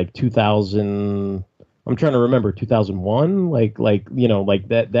 Like 2000. I'm trying to remember 2001, like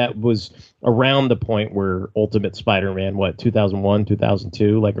that was around the point where Ultimate Spider-Man, 2001,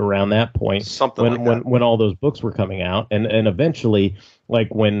 2002, like around that point, when all those books were coming out, and eventually, like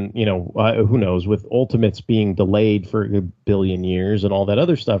when who knows, with Ultimates being delayed for a billion years and all that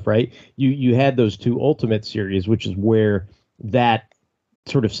other stuff, right? You had those 2 Ultimate series, which is where that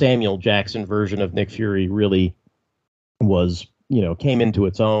sort of Samuel Jackson version of Nick Fury really was, came into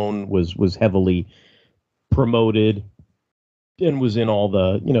its own, was heavily promoted and was in all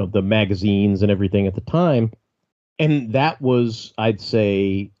the the magazines and everything at the time, and that was, I'd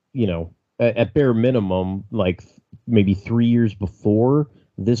say, at bare minimum, like maybe 3 years before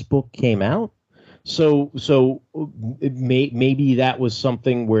this book came out. So maybe that was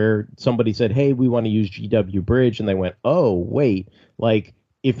something where somebody said, hey, we want to use GW Bridge, and they went, oh wait, like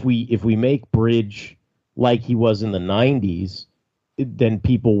if we make Bridge like he was in the 90s, then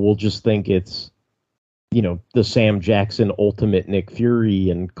people will just think it's the Sam Jackson ultimate Nick Fury,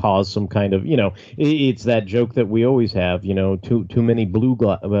 and cause some kind of, it's that joke that we always have, too many blue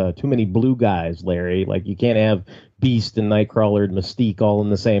guys, Larry. Like you can't have Beast and Nightcrawler and Mystique all in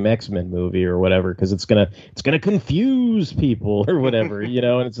the same X-Men movie or whatever, because it's gonna confuse people or whatever,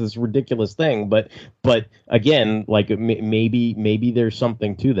 and it's this ridiculous thing. But again, like maybe there's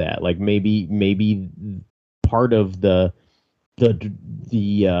something to that. Like maybe part of the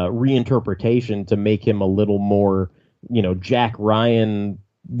reinterpretation to make him a little more, Jack Ryan,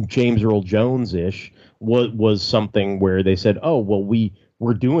 James Earl Jones-ish was something where they said, oh, well,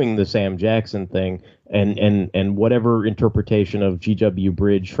 we're doing the Sam Jackson thing, and whatever interpretation of GW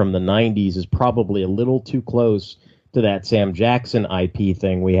Bridge from the 90s is probably a little too close to that Sam Jackson IP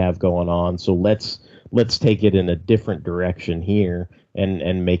thing we have going on. So let's take it in a different direction here.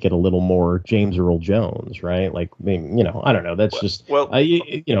 And make it a little more James Earl Jones, right? Like, I don't know. That's just,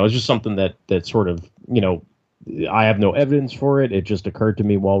 it's just something that sort of, I have no evidence for it. It just occurred to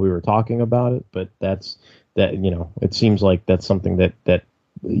me while we were talking about it. But it seems like that's something that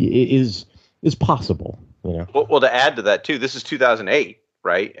is possible, Well, to add to that too, this is 2008,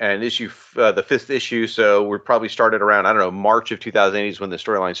 right? And the 5th issue. So we're probably started around, I don't know, March of 2008 is when the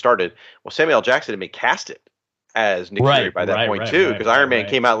storyline started. Well, Samuel L. Jackson had been casted as Nick Fury by that point too, because Iron Man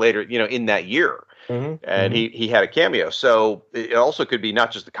came out later, in that year, and he had a cameo. So it also could be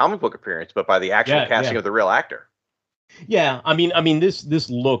not just the comic book appearance, but by the actual casting of the real actor. Yeah, I mean, this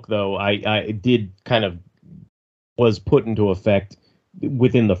look though, I did kind of was put into effect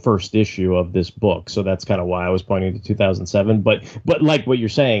within the first issue of this book. So that's kind of why I was pointing to 2007. But like what you're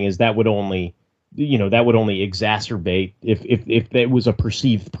saying is that would only exacerbate if it was a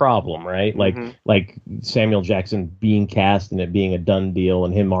perceived problem, right? Like Samuel Jackson being cast and it being a done deal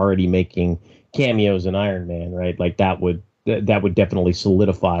and him already making cameos in Iron Man, right? Like that would definitely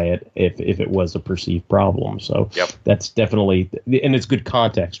solidify it if it was a perceived problem. So that's definitely, and it's good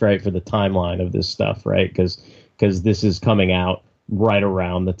context, right, for the timeline of this stuff, right? Because this is coming out right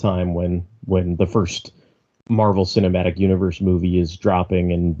around the time when the first Marvel Cinematic Universe movie is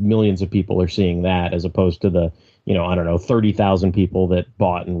dropping and millions of people are seeing that, as opposed to the 30,000 people that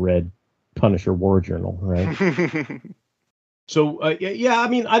bought and read Punisher War Journal, right? So I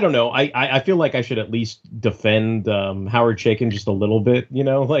mean, I don't know. I feel like I should at least defend Howard Chaykin just a little bit,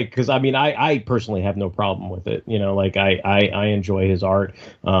 because I mean, I personally have no problem with it. I enjoy his art.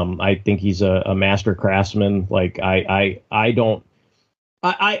 I think he's a master craftsman. Like I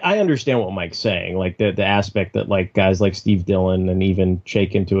understand what Mike's saying, like the aspect that like guys like Steve Dillon and even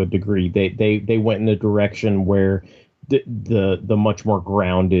Chaykin to a degree, they went in a direction where the much more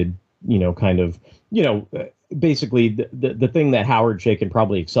grounded, kind of, basically the thing that Howard Chaykin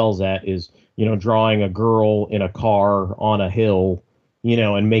probably excels at is, drawing a girl in a car on a hill,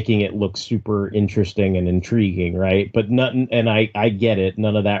 and making it look super interesting and intriguing, right? But nothing, and I get it,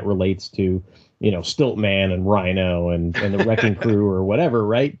 none of that relates to Stiltman and Rhino and the Wrecking Crew or whatever,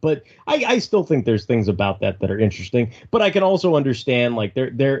 right? But I still think there's things about that are interesting. But I can also understand, like,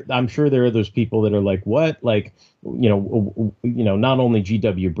 I'm sure there are those people that are like, what? Like, not only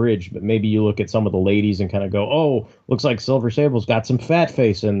G.W. Bridge, but maybe you look at some of the ladies and kind of go, oh, looks like Silver Sable's got some fat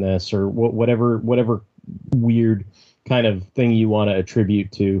face in this, or whatever weird kind of thing you want to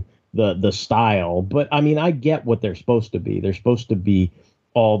attribute to the style. But I mean, I get what they're supposed to be. They're supposed to be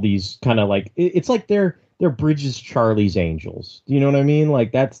all these kind of like, it's like they're Bridges Charlie's Angels. Do you know what I mean?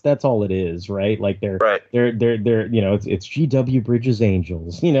 Like that's all it is, right? Like they're it's GW Bridges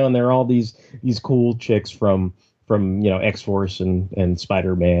Angels, and they're all these cool chicks from X-Force and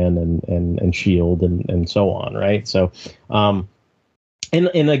Spider-Man and Shield and so on, right? So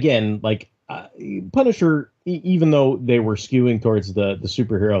and again, like Punisher, even though they were skewing towards the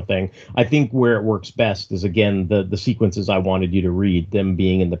superhero thing, I think where it works best is, again, the sequences I wanted you to read, them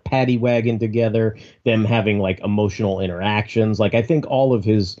being in the paddy wagon together, them having like emotional interactions. Like I think all of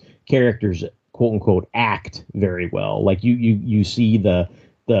his characters, quote unquote, act very well. Like you see the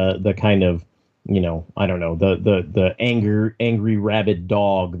kind of, I don't know, the angry rabid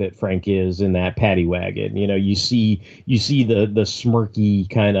dog that Frank is in that paddy wagon. You see the smirky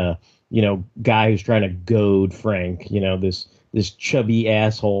kind of, guy who's trying to goad Frank, this chubby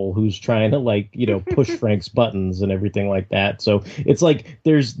asshole who's trying to like, push Frank's buttons and everything like that. So it's like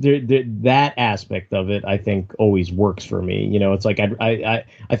there's that aspect of it, I think, always works for me. It's like I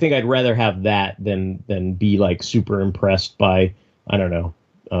think I'd rather have that than be like super impressed by, I don't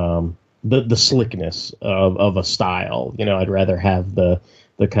know, the slickness of a style. I'd rather have the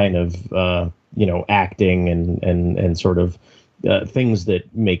kind of acting and sort of things that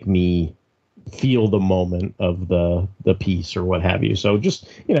make me feel the moment of the piece or what have you. So just,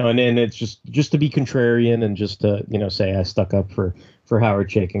 and it's just to be contrarian and just to, say I stuck up for Howard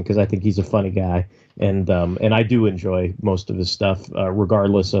Chaykin, because I think he's a funny guy. And I do enjoy most of his stuff,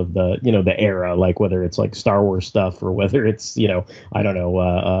 regardless of the era, like whether it's like Star Wars stuff or whether it's, I don't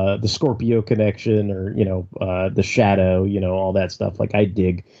know, the Scorpio connection or, the Shadow, all that stuff. Like I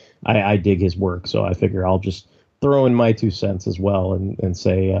dig his work. So I figure I'll just throw in my 2 cents as well and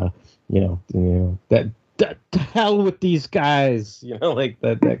say, that to hell with these guys, like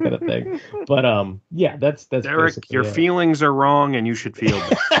that kind of thing. But yeah, that's Derek, your feelings are wrong, and you should feel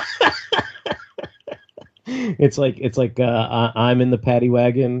them. It's like I'm in the paddy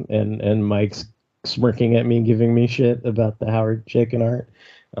wagon, and Mike's smirking at me, giving me shit about the Howard Chaykin art,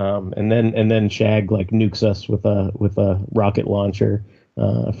 and then Shag like nukes us with a rocket launcher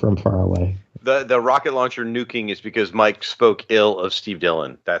from far away. The rocket launcher nuking is because Mike spoke ill of Steve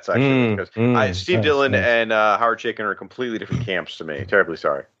Dillon. That's actually because Steve Dillon and Howard Chaykin are completely different camps to me. Terribly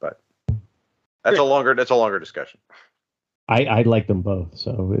sorry, but that's a longer discussion. I like them both,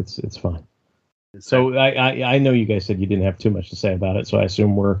 so it's fine. So I know you guys said you didn't have too much to say about it, so I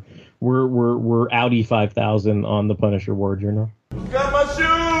assume we're Audi 5000 on the Punisher War Journal. Got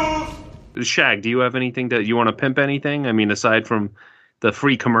my shoes. Shag, do you have anything that you want to pimp? Anything? I mean, aside from the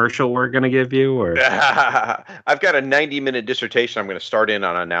free commercial we're going to give you? Or I've got a 90-minute dissertation I'm going to start in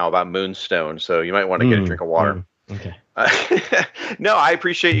on now about Moonstone, so you might want to get a drink of water. Okay. No, I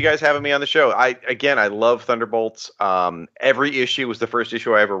appreciate you guys having me on the show. I love Thunderbolts. Every issue was the first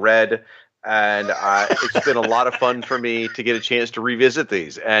issue I ever read. And it's been a lot of fun for me to get a chance to revisit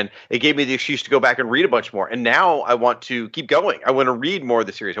these. And it gave me the excuse to go back and read a bunch more. And now I want to keep going. I want to read more of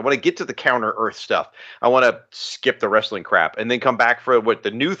the series. I want to get to the Counter-Earth stuff. I want to skip the wrestling crap and then come back for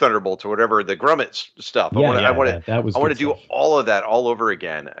the new Thunderbolts or whatever, the Grummet stuff. I want to do all of that all over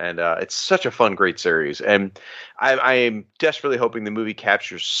again. And it's such a fun, great series. And I am desperately hoping the movie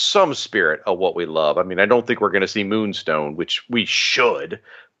captures some spirit of what we love. I mean, I don't think we're going to see Moonstone, which we should.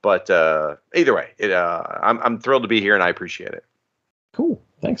 But either way, I'm thrilled to be here, and I appreciate it. Cool,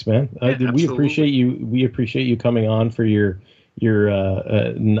 thanks, man. We appreciate you. We appreciate you coming on for your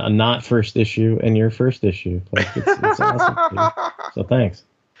not first issue and your first issue. Like, it's awesome. Dude. So thanks.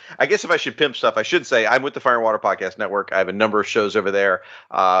 I guess if I should pimp stuff, I should say I'm with the Fire and Water Podcast Network. I have a number of shows over there.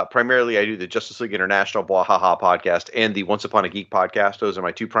 Primarily, I do the Justice League International Blah Ha Ha podcast and the Once Upon a Geek podcast. Those are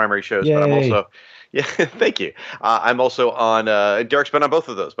my two primary shows. Yay. But I'm also, thank you. I'm also on Derek's been on both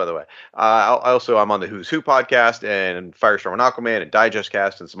of those, by the way. I'm on the Who's Who podcast and Firestorm and Aquaman and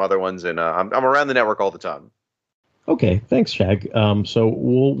Digestcast and some other ones, and I'm around the network all the time. Okay, thanks, Shag. So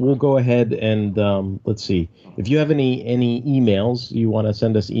we'll go ahead and let's see. If you have any emails, you want to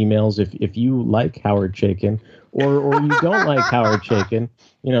send us emails. If you like Howard Chaykin or you don't like Howard Chaykin,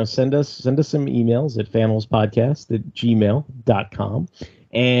 send us some emails at fanholespodcast@gmail.com.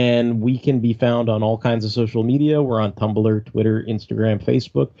 And we can be found on all kinds of social media. We're on Tumblr, Twitter, Instagram,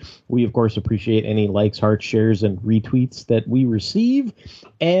 Facebook. We, of course, appreciate any likes, hearts, shares, and retweets that we receive.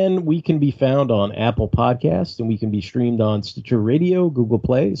 And we can be found on Apple Podcasts, and we can be streamed on Stitcher Radio, Google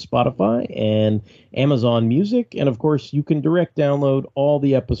Play, Spotify, and Amazon Music. And, of course, you can direct download all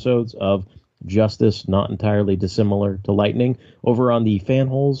the episodes of Justice, Not Entirely Dissimilar to Lightning over on the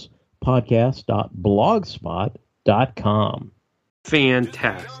fanholespodcast.blogspot.com.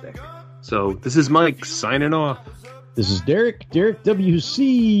 Fantastic. So this is Mike signing off. This is Derek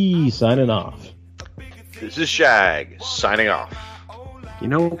WC signing off. This is Shag signing off.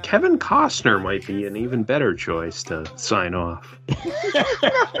 Kevin Costner might be an even better choice to sign off.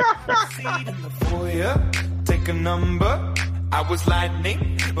 Take a number. I was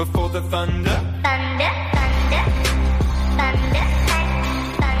lightning before the thunder. Thunder, thunder, thunder,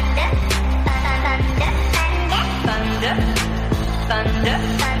 thunder, thunder, thunder,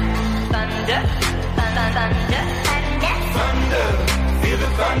 thunder, thunder, thunder, thunder, feel the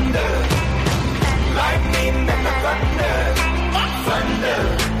thunder, lightning and the thunder, thunder,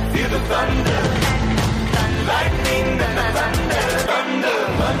 feel the thunder, lightning and the thunder,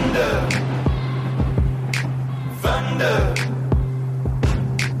 thunder, thunder.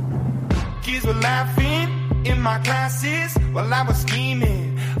 Kids were laughing in my classes while I was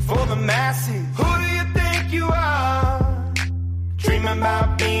scheming for the masses. Who do you think you are? Dreaming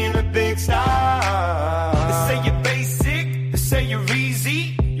about being a big star. They say you're basic, they say you're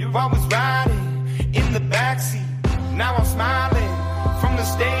easy. You're always riding in the backseat. Now I'm smiling from the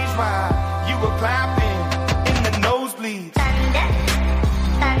stage while you were clapping in the nosebleeds. Thunder,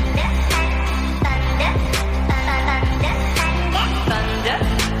 thunder, thunder,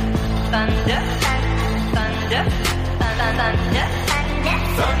 thunder, thunder, thunder, thunder, thunder,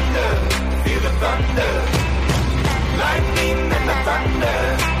 thunder, feel the thunder, lightning and the thunder,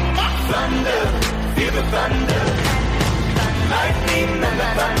 thunder, feel the thunder, lightning and the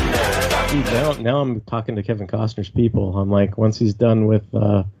thunder. Now I'm talking to Kevin Costner's people. I'm like, once he's done with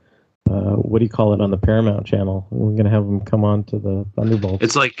what do you call it on the Paramount channel, we're gonna have him come on to the Thunderbolts.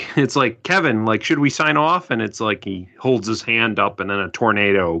 It's like Kevin, like, should we sign off? And it's like he holds his hand up, and then a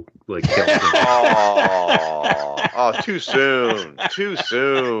tornado kills him. Oh, too soon, too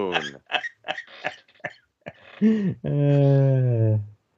soon.